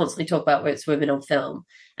we constantly talk about where it's women on film?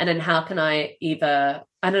 And then how can I either,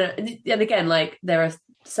 I don't know. And again, like there are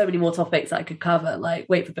so many more topics I could cover, like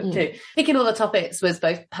wait for book 2. Picking all the topics was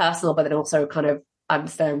both personal, but then also kind of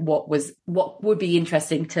understand what would be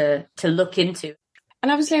interesting to look into.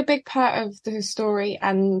 And obviously a big part of the story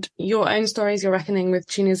and your own stories, your reckoning with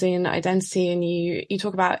Tunisian identity, and you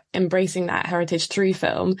talk about embracing that heritage through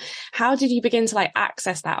film. How did you begin to like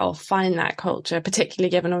access that or find that culture,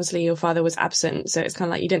 particularly given obviously your father was absent? So it's kind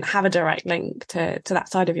of like you didn't have a direct link to that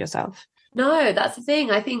side of yourself. No, that's the thing.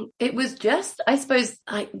 I think it was just, I suppose,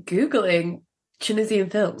 like Googling Tunisian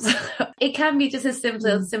films. It can be just as simple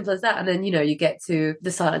as that. And then, you get to The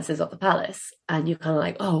Silences of the Palace and you're kind of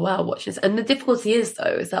like, oh, wow, watch this. And the difficulty is,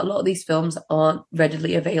 though, is that a lot of these films aren't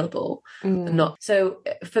readily available. So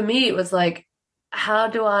for me, it was like,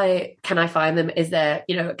 can I find them? Is there,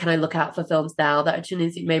 can I look out for films now that are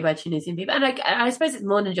Tunisian, made by Tunisian people? And I suppose it's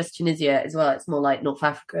more than just Tunisia as well. It's more like North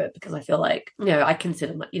Africa, because I feel like, I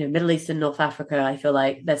consider, Middle East and North Africa, I feel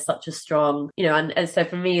like there's such a strong, and so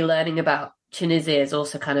for me, learning about Tunisia is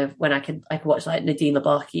also kind of when I could watch like Nadine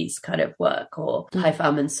Labaki's kind of work or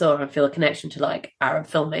Haifam Mansour and feel a connection to like Arab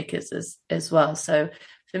filmmakers as well. So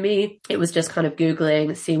for me, it was just kind of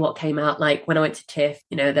Googling, seeing what came out. Like when I went to TIFF,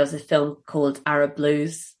 there was a film called Arab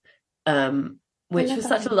Blues, which was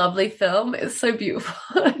such a lovely film. It's so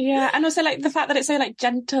beautiful. Yeah. And also like the fact that it's so like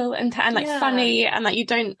gentle and like funny, and like you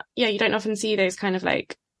don't often see those kind of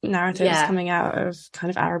like narratives coming out of kind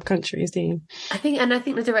of Arab countries, do you? I think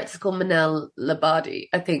the director's called Manal Labadi.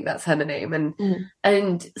 I think that's her name.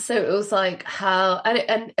 And so it was like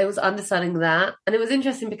and it was understanding that. And it was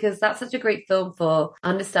interesting because that's such a great film for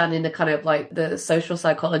understanding the kind of like the social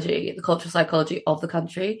psychology, the cultural psychology of the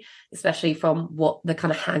country, especially from what the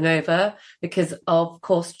kind of hangover, because of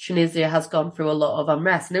course Tunisia has gone through a lot of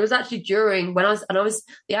unrest. And it was actually during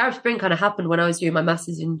the Arab Spring kind of happened when I was doing my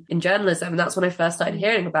master's in journalism. And that's when I first started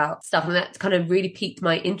hearing about stuff. And that kind of really piqued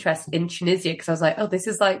my interest in Tunisia, because I was like, oh, this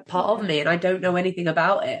is like part of me and I don't know anything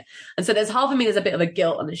about it. And so there's half of me, there's a bit of a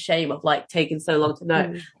guilt and a shame of like taking so long to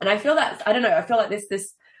know. And I feel that, I don't know, I feel like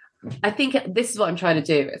I think this is what I'm trying to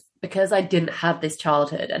do, is because I didn't have this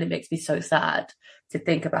childhood, and it makes me so sad to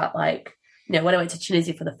think about, like, you know, when I went to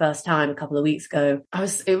Tunisia for the first time a couple of weeks ago,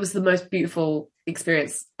 it was the most beautiful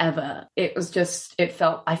experience ever. It was just, I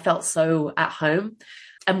felt so at home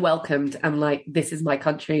and welcomed, and like, this is my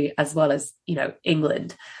country as well as, you know,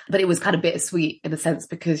 England. But it was kind of bittersweet in a sense,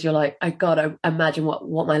 because you're like, I gotta imagine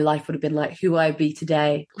what my life would have been like, who I'd be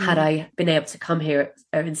today had I been able to come here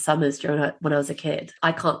in summers when I was a kid.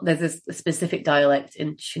 There's this specific dialect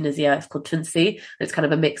in Tunisia, it's called Tunsi. It's kind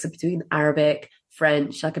of a mix between Arabic,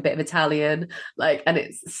 French, like a bit of Italian, like, and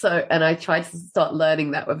I tried to start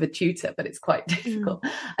learning that with a tutor, but it's quite difficult.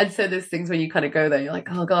 And so there's things when you kind of go there, you're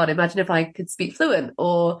like, oh God, imagine if I could speak fluent,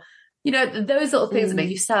 or, you know, those little things that make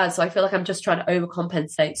you sad. So I feel like I'm just trying to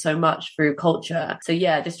overcompensate so much through culture. So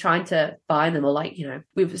yeah, just trying to find them, or like, you know,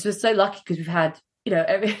 we're so lucky because we've had, you know,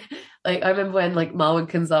 like, I remember when like Marwan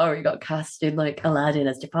Kanzari got cast in like Aladdin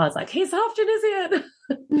as Jafar. It's like, he's half Tunisian.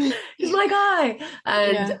 He's my guy.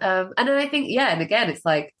 And then I think, and again, it's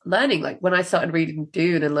like learning, like when I started reading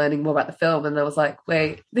Dune and learning more about the film, and I was like,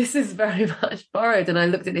 wait, this is very much borrowed. And I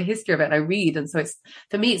looked at the history of it and I read. And so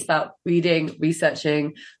for me, it's about reading,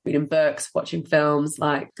 researching, reading books, watching films,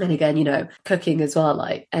 like, and again, you know, cooking as well.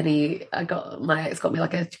 Like my ex got me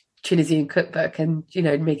like a Tunisian cookbook, and, you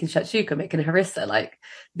know, making shakshuka, making harissa, like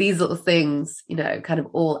these little things, you know, kind of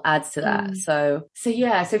all adds to that. So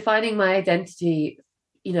finding my identity,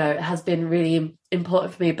 you know, has been really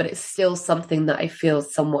important for me, but it's still something that I feel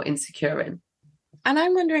somewhat insecure in. And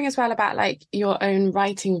I'm wondering as well about like your own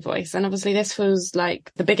writing voice. And obviously this was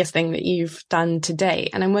like the biggest thing that you've done to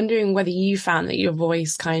date. And I'm wondering whether you found that your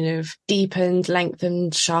voice kind of deepened,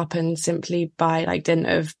 lengthened, sharpened simply by like dint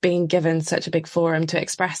of being given such a big forum to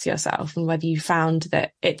express yourself, and whether you found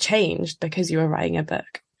that it changed because you were writing a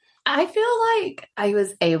book. I feel like I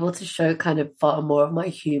was able to show kind of far more of my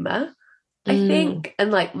humor, I think.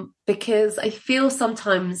 And like, because I feel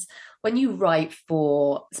sometimes when you write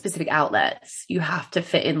for specific outlets, you have to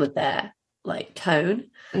fit in with their like tone.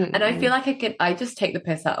 And I feel like I just take the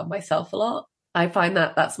piss out of myself a lot. I find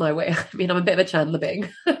that that's my way. I mean, I'm a bit of a Chandler Bing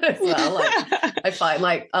as well. Like, I find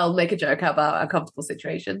like I'll make a joke about uncomfortable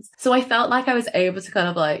situations. So I felt like I was able to kind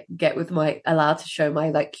of like allowed to show my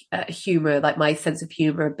like humor, like my sense of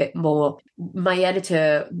humor a bit more. My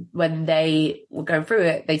editor, when they were going through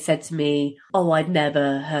it, they said to me, oh, I'd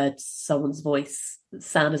never heard someone's voice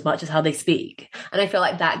sound as much as how they speak. And I feel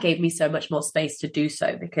like that gave me so much more space to do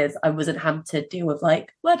so, because I wasn't having to deal with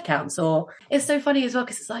like word counts. Or it's so funny as well,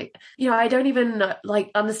 because it's like, you know, I don't even like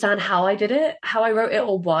understand how I did it, how I wrote it,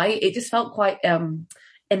 or why. It just felt quite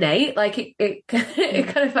innate. Like it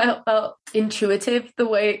kind of felt intuitive the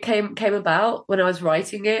way it came about when I was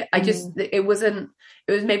writing it.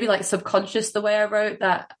 It was maybe like subconscious the way I wrote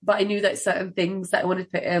that, but I knew that certain things that I wanted to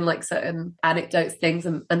put in, like certain anecdotes, things.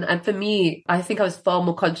 And for me, I think I was far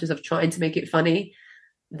more conscious of trying to make it funny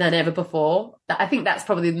than ever before. I think that's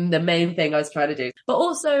probably the main thing I was trying to do. But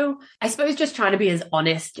also, I suppose just trying to be as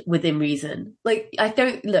honest within reason. Like,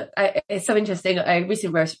 it's so interesting. I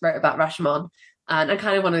recently wrote about Rashomon. And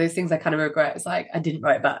kind of one of those things I kind of regret is like, I didn't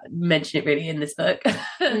mention it really in this book,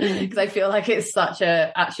 because I feel like it's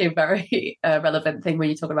actually a very relevant thing when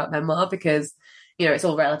you talk about memoir, because, you know, it's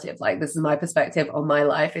all relative. Like, this is my perspective on my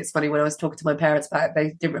life. It's funny, when I was talking to my parents about it, they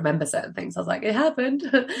didn't remember certain things. I was like, it happened.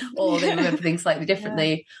 Or they remember things slightly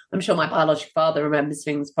differently. I'm sure my biological father remembers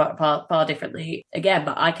things far differently again,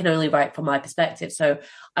 but I can only write from my perspective. So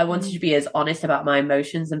I wanted to be as honest about my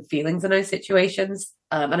emotions and feelings in those situations.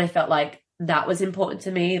 And I felt like that was important to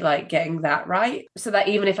me, like getting that right, so that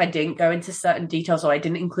even if I didn't go into certain details or I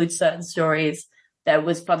didn't include certain stories, there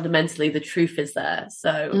was fundamentally the truth is there.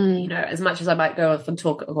 So, you know, as much as I might go off and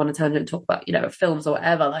go on a tangent and talk about, you know, films or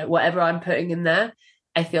whatever, like whatever I'm putting in there,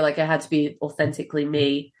 I feel like I had to be authentically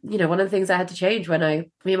me. You know, one of the things I had to change when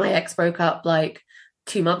me and my ex broke up like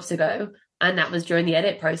 2 months ago, And that was during the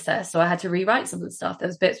edit process. So I had to rewrite some of the stuff.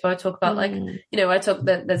 There's bits where I talk about like, you know,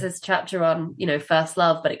 there's this chapter on, you know, first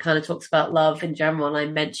love, but it kind of talks about love in general. And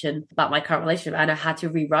I mentioned about my current relationship, and I had to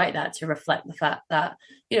rewrite that to reflect the fact that,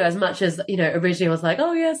 you know, as much as, you know, originally I was like,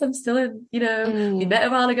 oh yes, I'm still in, you know, we met a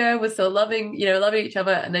while ago, we're still loving each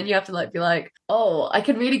other. And then you have to like, be like, oh, I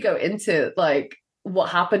can really go into like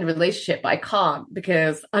what happened in the relationship, but I can't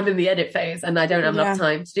because I'm in the edit phase and I don't have enough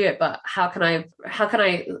time to do it. But how can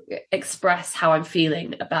I express how I'm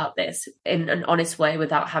feeling about this in an honest way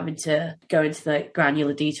without having to go into the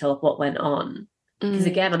granular detail of what went on? Because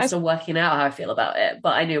again, I'm still working out how I feel about it,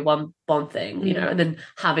 but I knew one thing, you know, and then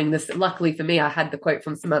having this, luckily for me, I had the quote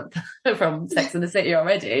from Samantha from Sex and the City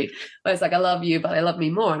already, where it's like, I love you, but I love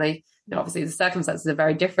me more. And you know, obviously the circumstances are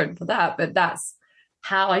very different for that, but that's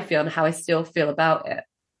how I feel and how I still feel about it.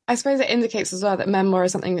 I suppose it indicates as well that memoir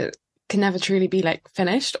is something that can never truly be like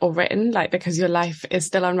finished or written, like because your life is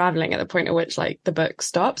still unraveling at the point at which like the book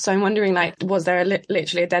stops. So I'm wondering, like, was there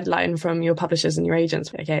literally a deadline from your publishers and your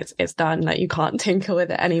agents? Okay, it's done, like you can't tinker with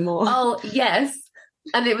it anymore. Oh yes.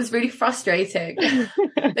 And it was really frustrating.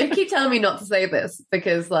 They keep telling me not to say this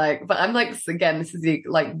because like, but I'm like, again, this is the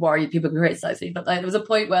like worry people can criticize me, but like, there was a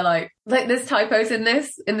point where like there's typos in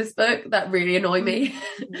this book that really annoy me.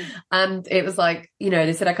 And it was like, you know,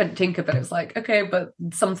 they said I couldn't tinker, but it was like, okay, but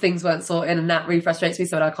some things weren't sorted and that really frustrates me.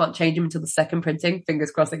 So I can't change them until the second printing. Fingers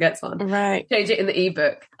crossed it gets one. Right. Change it in the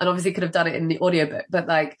ebook and obviously could have done it in the audiobook. But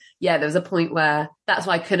like, yeah, there was a point where that's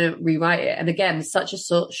why I couldn't rewrite it. And again, such a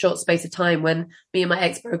short space of time when me and my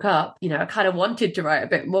ex broke up, you know, I kind of wanted to write a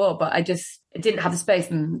bit more, but I didn't have the space.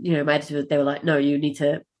 And, you know, my editor, they were like, no, you need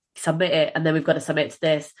to submit it. And then we've got to submit to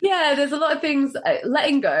this. Yeah, there's a lot of things.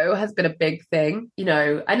 Letting go has been a big thing, you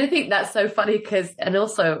know, and I think that's so funny because, and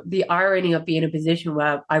also the irony of being in a position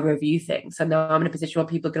where I review things. So now I'm in a position where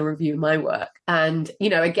people are going to review my work. And, you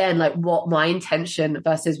know, again, like what my intention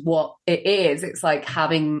versus what it is, it's like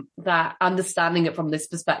having that understanding it from this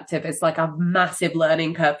perspective. It's like a massive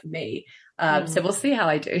learning curve for me. So we'll see how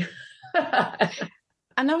I do.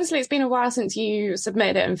 And obviously it's been a while since you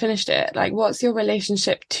submitted it and finished it. Like, what's your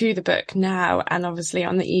relationship to the book now? And obviously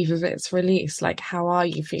on the eve of its release, like, how are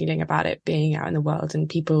you feeling about it being out in the world and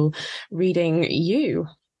people reading you?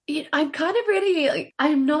 I'm kind of really, like,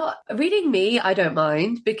 I'm not reading me. I don't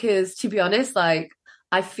mind because, to be honest, like,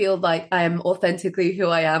 I feel like I am authentically who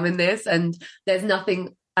I am in this. And there's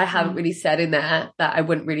nothing I haven't really said in there that I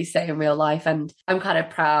wouldn't really say in real life. And I'm kind of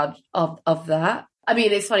proud of that. I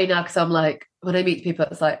mean, it's funny now because I'm like, when I meet people,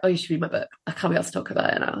 it's like, oh, you should read my book. I can't be able to talk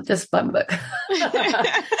about it now. Just buy my book.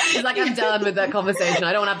 It's like, I'm done with that conversation.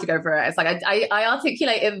 I don't want to have to go through it. It's like, I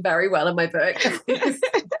articulate it very well in my book.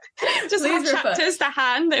 Just have chapters to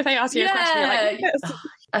hand if they ask you a question. You're like, yes.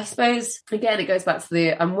 I suppose, again, it goes back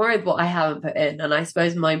to I'm worried what I haven't put in. And I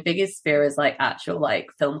suppose my biggest fear is like actual like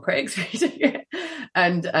film critics reading it.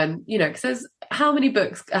 And you know, because there's how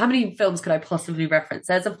many films could I possibly reference?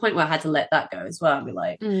 There's a point where I had to let that go as well and be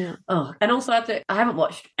like, oh, and also I haven't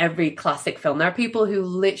watched every classic film. There are people who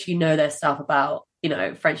literally know their stuff about, you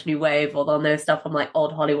know, French New Wave, or they'll know stuff from like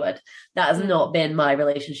old Hollywood. That has not been my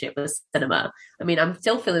relationship with cinema. I mean, I'm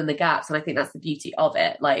still filling the gaps, and I think that's the beauty of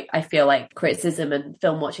it. Like, I feel like criticism and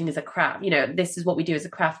film watching is a craft. You know, this is what we do as a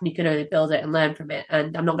craft, and you can only build it and learn from it.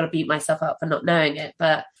 And I'm not going to beat myself up for not knowing it.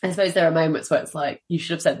 But I suppose there are moments where it's like, you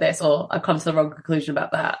should have said this, or I've come to the wrong conclusion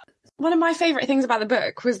about that. One of my favorite things about the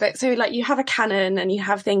book was that, so like you have a canon and you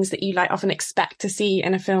have things that you like often expect to see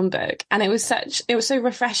in a film book. And it was so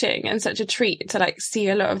refreshing and such a treat to like see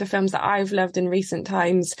a lot of the films that I've loved in recent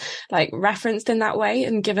times, like referenced in that way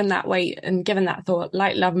and given that weight and given that thought,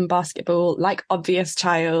 like Love and Basketball, like Obvious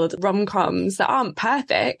Child, rom-coms that aren't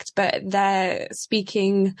perfect, but they're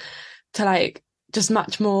speaking to like just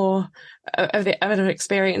much more of the other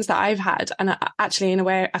experience that I've had. And actually, in a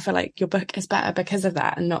way, I feel like your book is better because of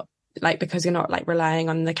that, and not like because you're not like relying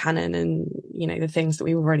on the canon and, you know, the things that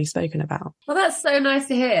we've already spoken about. Well, that's so nice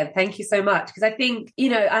to hear. Thank you so much. Because I think, you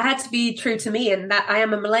know, I had to be true to me, and that I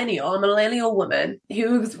am a millennial woman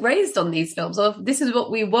who was raised on these films. So this is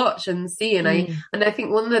what we watch and see. And I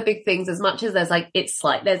think one of the big things, as much as there's like, it's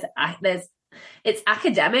like, it's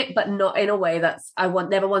academic, but not in a way that's,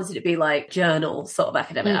 never wanted it to be like journal sort of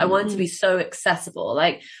academic. I want it to be so accessible.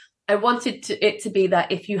 Like, I wanted it to be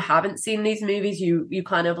that if you haven't seen these movies, you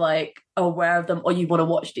kind of like are aware of them, or you want to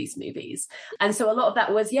watch these movies. And so a lot of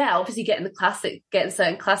that was, obviously getting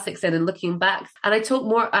certain classics in and looking back. And I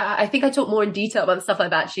think I talk more in detail about the stuff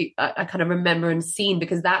I've actually, I kind of remember and seen,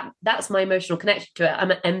 because that's my emotional connection to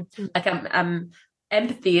it. I'm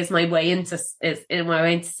empathy is my way into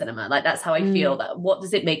cinema. Like, that's how I feel. That what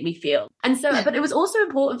does it make me feel? And so, but it was also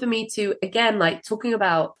important for me to, again, like talking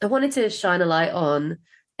about, I wanted to shine a light on,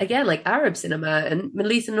 again, like Arab cinema and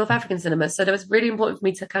Middle East and North African cinema. So that was really important for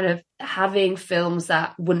me to kind of having films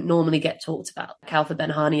that wouldn't normally get talked about, like Alpha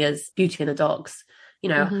Ben-Hania's Beauty and the Dogs, you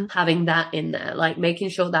know, having that in there, like making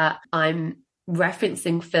sure that I'm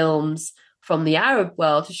referencing films from the Arab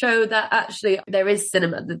world to show that actually there is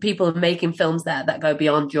cinema, that people are making films there that go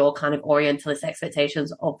beyond your kind of Orientalist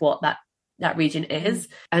expectations of what that region is.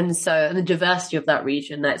 And so, and the diversity of that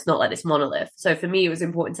region, that it's not like this monolith. So for me, it was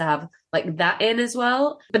important to have like that in as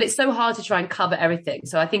well. But it's so hard to try and cover everything.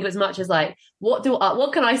 So I think as much as like, what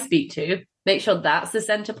can I speak to? Make sure that's the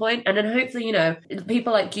center point. And then hopefully, you know,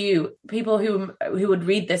 people like you, people who would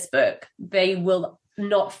read this book, they will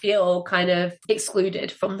not feel kind of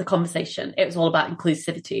excluded from the conversation. It was all about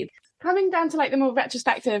inclusivity. Coming down to like the more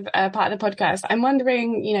retrospective part of the podcast, I'm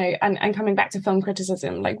wondering, you know, and coming back to film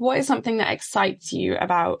criticism, like what is something that excites you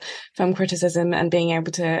about film criticism and being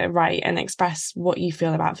able to write and express what you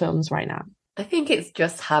feel about films right now? I think it's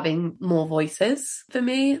just having more voices for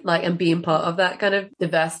me, like, and being part of that kind of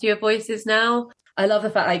diversity of voices now. I love the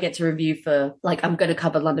fact I get to review for, like, I'm going to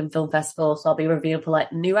cover London Film Festival, so I'll be reviewing for,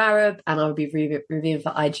 like, New Arab, and I'll be reviewing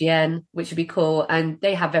for IGN, which would be cool. And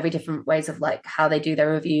they have very different ways of, like, how they do their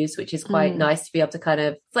reviews, which is quite nice to be able to kind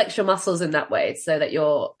of flex your muscles in that way, so that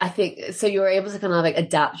you're able to kind of, like,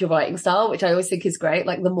 adapt your writing style, which I always think is great.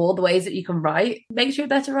 Like, the more the ways that you can write makes you a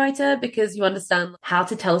better writer, because you understand how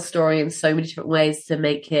to tell a story in so many different ways to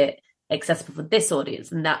make it accessible for this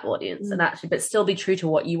audience and that audience, and actually, but still be true to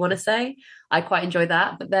what you want to say. I quite enjoy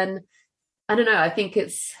that. But then, I don't know, I think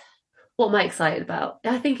it's, what am I excited about?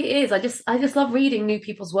 I think it is, I just love reading new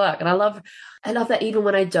people's work. And I love that even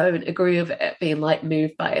when I don't agree with it, being like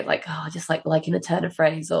moved by it, like, oh, just like liking a turn of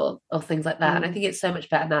phrase or things like that. And I think it's so much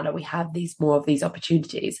better now that we have more of these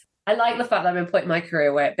opportunities. I like the fact that I'm in a point in my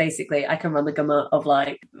career where basically I can run the gamut of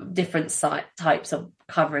like different types of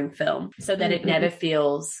covering film, so that it never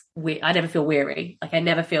feels I never feel weary. Like, I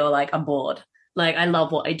never feel like I'm bored. Like, I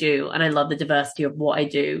love what I do, and I love the diversity of what I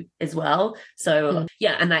do as well. So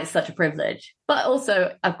yeah, and that's such a privilege. But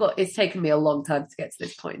also it's taken me a long time to get to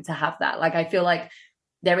this point, to have that. Like, I feel like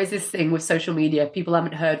there is this thing with social media. People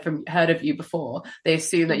haven't heard of you before. They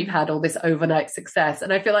assume that you've had all this overnight success.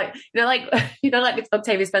 And I feel like, like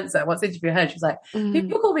Octavia Spencer, once interviewed her, she was like,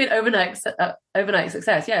 people call me an overnight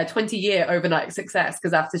success. Yeah, 20-year overnight success.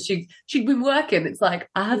 Because after she'd been working, it's like,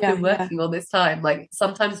 I have been working all this time. Like,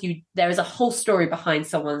 sometimes there is a whole story behind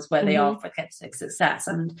someone's where they are for success.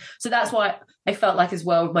 And so that's why I felt like as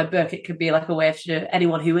well with my book, it could be like a way of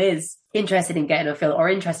anyone who is interested in getting a film or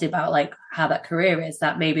interested about like how that career is,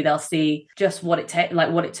 that maybe they'll see just what it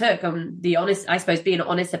took, and being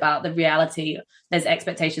honest about the reality. There's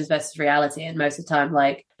expectations versus reality, and most of the time,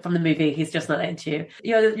 like from the movie, he's just not into you.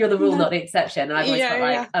 You're the rule, not the exception. And I've always felt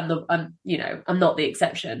like I'm not the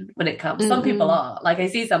exception when it comes. Some people are, like, I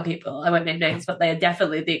see some people, I won't name names, but they are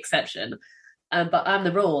definitely the exception. But I'm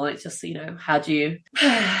the rule, and it's just, how do you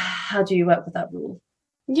work with that rule?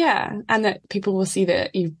 Yeah, and that people will see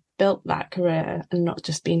that you've built that career and not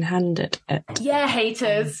just been handed it. Yeah,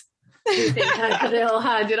 haters. You think I could all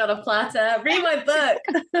handed on a platter? Read my book.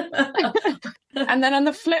 And then on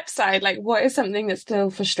the flip side, like, what is something that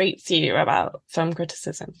still frustrates you about film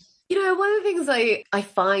criticism? One of the things I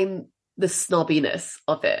find the snobbiness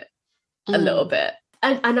of it a little bit.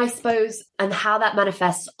 And I suppose, and how that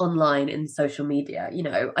manifests online in social media.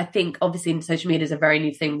 I think obviously in social media is a very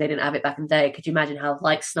new thing. They didn't have it back in the day. Could you imagine how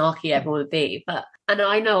like snarky everyone would be? And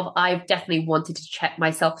I know I've definitely wanted to check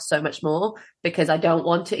myself so much more, because I don't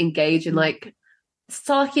want to engage in like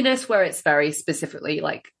snarkiness where it's very specifically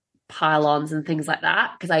like pile-ons and things like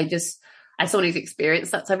that. Because as someone who's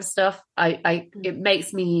experienced that type of stuff, it kind of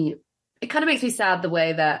makes me sad the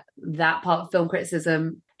way that part of film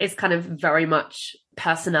criticism is kind of very much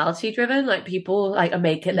personality driven. Like, people like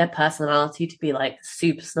make it their personality to be like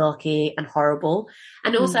super snarky and horrible.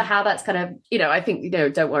 And also how that's kind of, I think,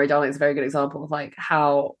 Don't Worry Darling is a very good example of like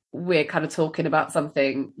how we're kind of talking about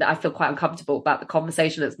something that I feel quite uncomfortable about, the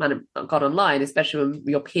conversation that's gone online, especially when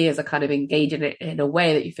your peers are kind of engaging it in a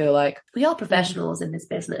way that you feel like, we are professionals in this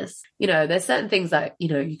business. There's certain things that,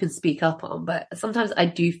 you can speak up on, but sometimes I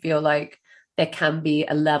do feel like there can be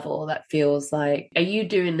a level that feels like, are you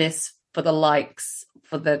doing this for the likes,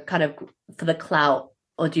 for the clout,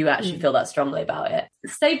 or do you actually feel that strongly about it?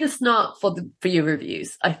 Save the snark for your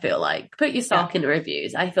reviews. I feel like put your snark in the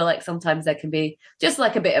reviews. I feel like sometimes there can be just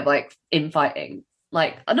like a bit of like infighting,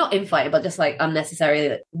 like not infighting, but just like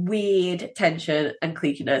unnecessary weird tension and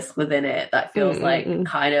cliqueiness within it that feels like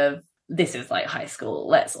kind of this is like high school.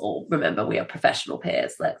 Let's all remember we are professional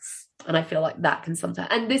peers. And I feel like that can sometimes,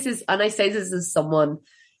 and I say this as someone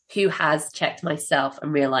who has checked myself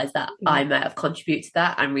and realized that I might have contributed to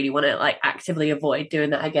that and really want to like actively avoid doing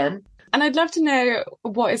that again. And I'd love to know,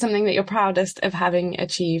 what is something that you're proudest of having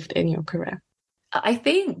achieved in your career? I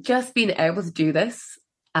think just being able to do this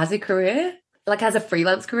as a career, like as a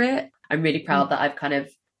freelance career, I'm really proud that I've kind of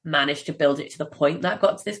managed to build it to the point that I've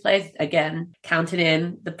got to this place. Again, counting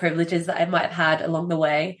in the privileges that I might have had along the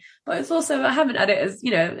way, but it's also, I haven't had it as,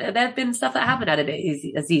 there have been stuff that I haven't had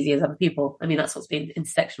it as easy as other people. I mean, that's what's been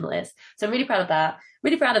intersectional is. So I'm really proud of that.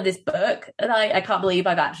 Really proud of this book. And I can't believe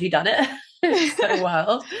I've actually done it. It's so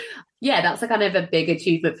wild. Yeah, that's a kind of a big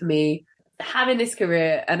achievement for me. Having this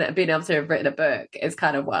career and being able to have written a book is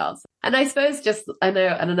kind of wild. And I suppose and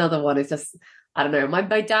another one is just, I don't know,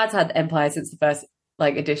 my dad's had Empire since the first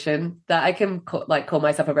edition, that I can call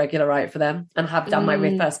myself a regular writer for them, and have done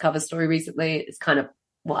my first cover story recently. It's kind of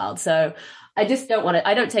wild. So I just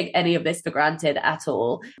I don't take any of this for granted at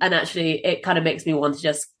all. And actually it kind of makes me want to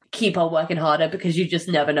just keep on working harder, because you just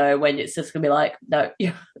never know when it's just gonna be like, no,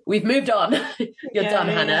 we've moved on. You're done,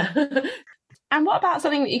 Hannah. And what about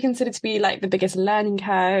something that you consider to be like the biggest learning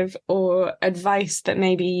curve or advice that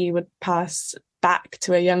maybe you would pass back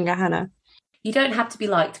to a younger Hannah? You don't have to be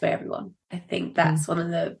liked by everyone. I think that's one of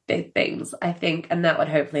the big things, I think, and that would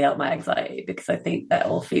hopefully help my anxiety, because I think that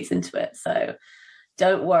all feeds into it. So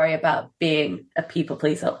don't worry about being a people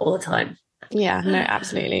pleaser all the time. Yeah, no,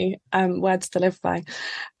 absolutely. Words to live by.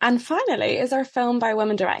 And finally, is there a film by a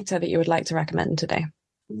woman director that you would like to recommend today?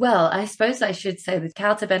 Well, I suppose I should say with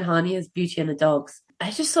Kowta Ben-Hania's Beauty and the Dogs.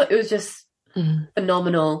 I just thought it was just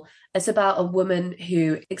phenomenal. It's about a woman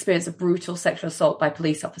who experienced a brutal sexual assault by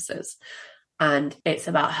police officers. And it's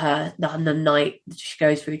about her, the night that she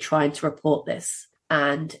goes through trying to report this.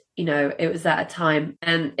 And, it was at a time,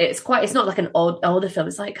 and it's not like an older film.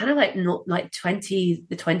 It's like kind of like not like the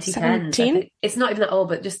 2010s. It's not even that old,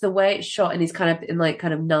 but just the way it's shot, and he's kind of in like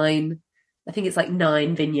kind of 9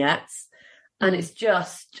 vignettes. And it's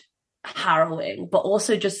just harrowing, but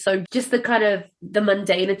also just the kind of the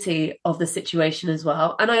mundanity of the situation as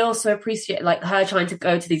well. And I also appreciate like her trying to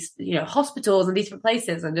go to these, hospitals and these different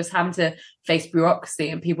places, and just having to face bureaucracy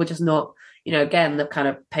and people just not, again, the kind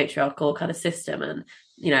of patriarchal kind of system, and,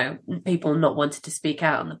 people not wanting to speak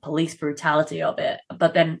out, and the police brutality of it.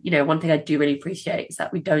 But then, one thing I do really appreciate is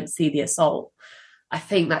that we don't see the assault. I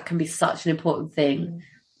think that can be such an important thing.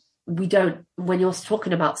 When you're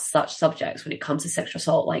talking about such subjects, when it comes to sexual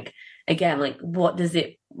assault, like, again, like what does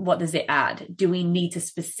it add? Do we need to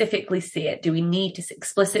specifically see it? Do we need to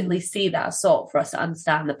explicitly see that assault for us to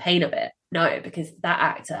understand the pain of it? No, because that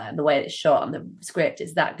actor and the way it's shot and the script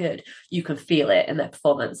is that good. You can feel it in their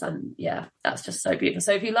performance. And yeah, that's just so beautiful.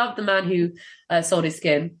 So if you love The Man Who Sold His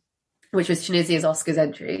Skin, which was Tunisia's Oscars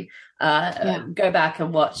entry, go back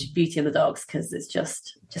and watch Beauty and the Dogs, because it's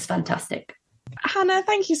just fantastic. Hannah,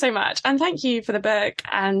 thank you so much. And thank you for the book.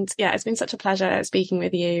 And yeah, it's been such a pleasure speaking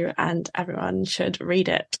with you, and everyone should read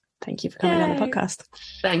it. Thank you for coming on the podcast.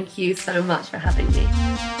 Thank you so much for having me.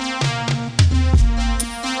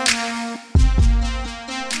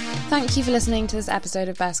 Thank you for listening to this episode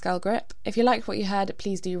of Best Girl Grip. If you liked what you heard,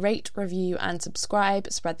 please do rate, review and subscribe,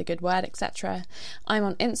 spread the good word, etc. I'm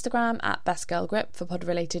on Instagram at Best Girl Grip for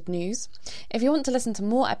pod-related news. If you want to listen to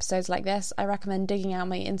more episodes like this, I recommend digging out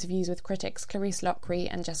my interviews with critics Clarice Lochry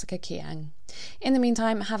and Jessica Kiang. In the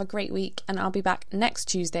meantime, have a great week, and I'll be back next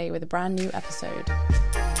Tuesday with a brand new episode.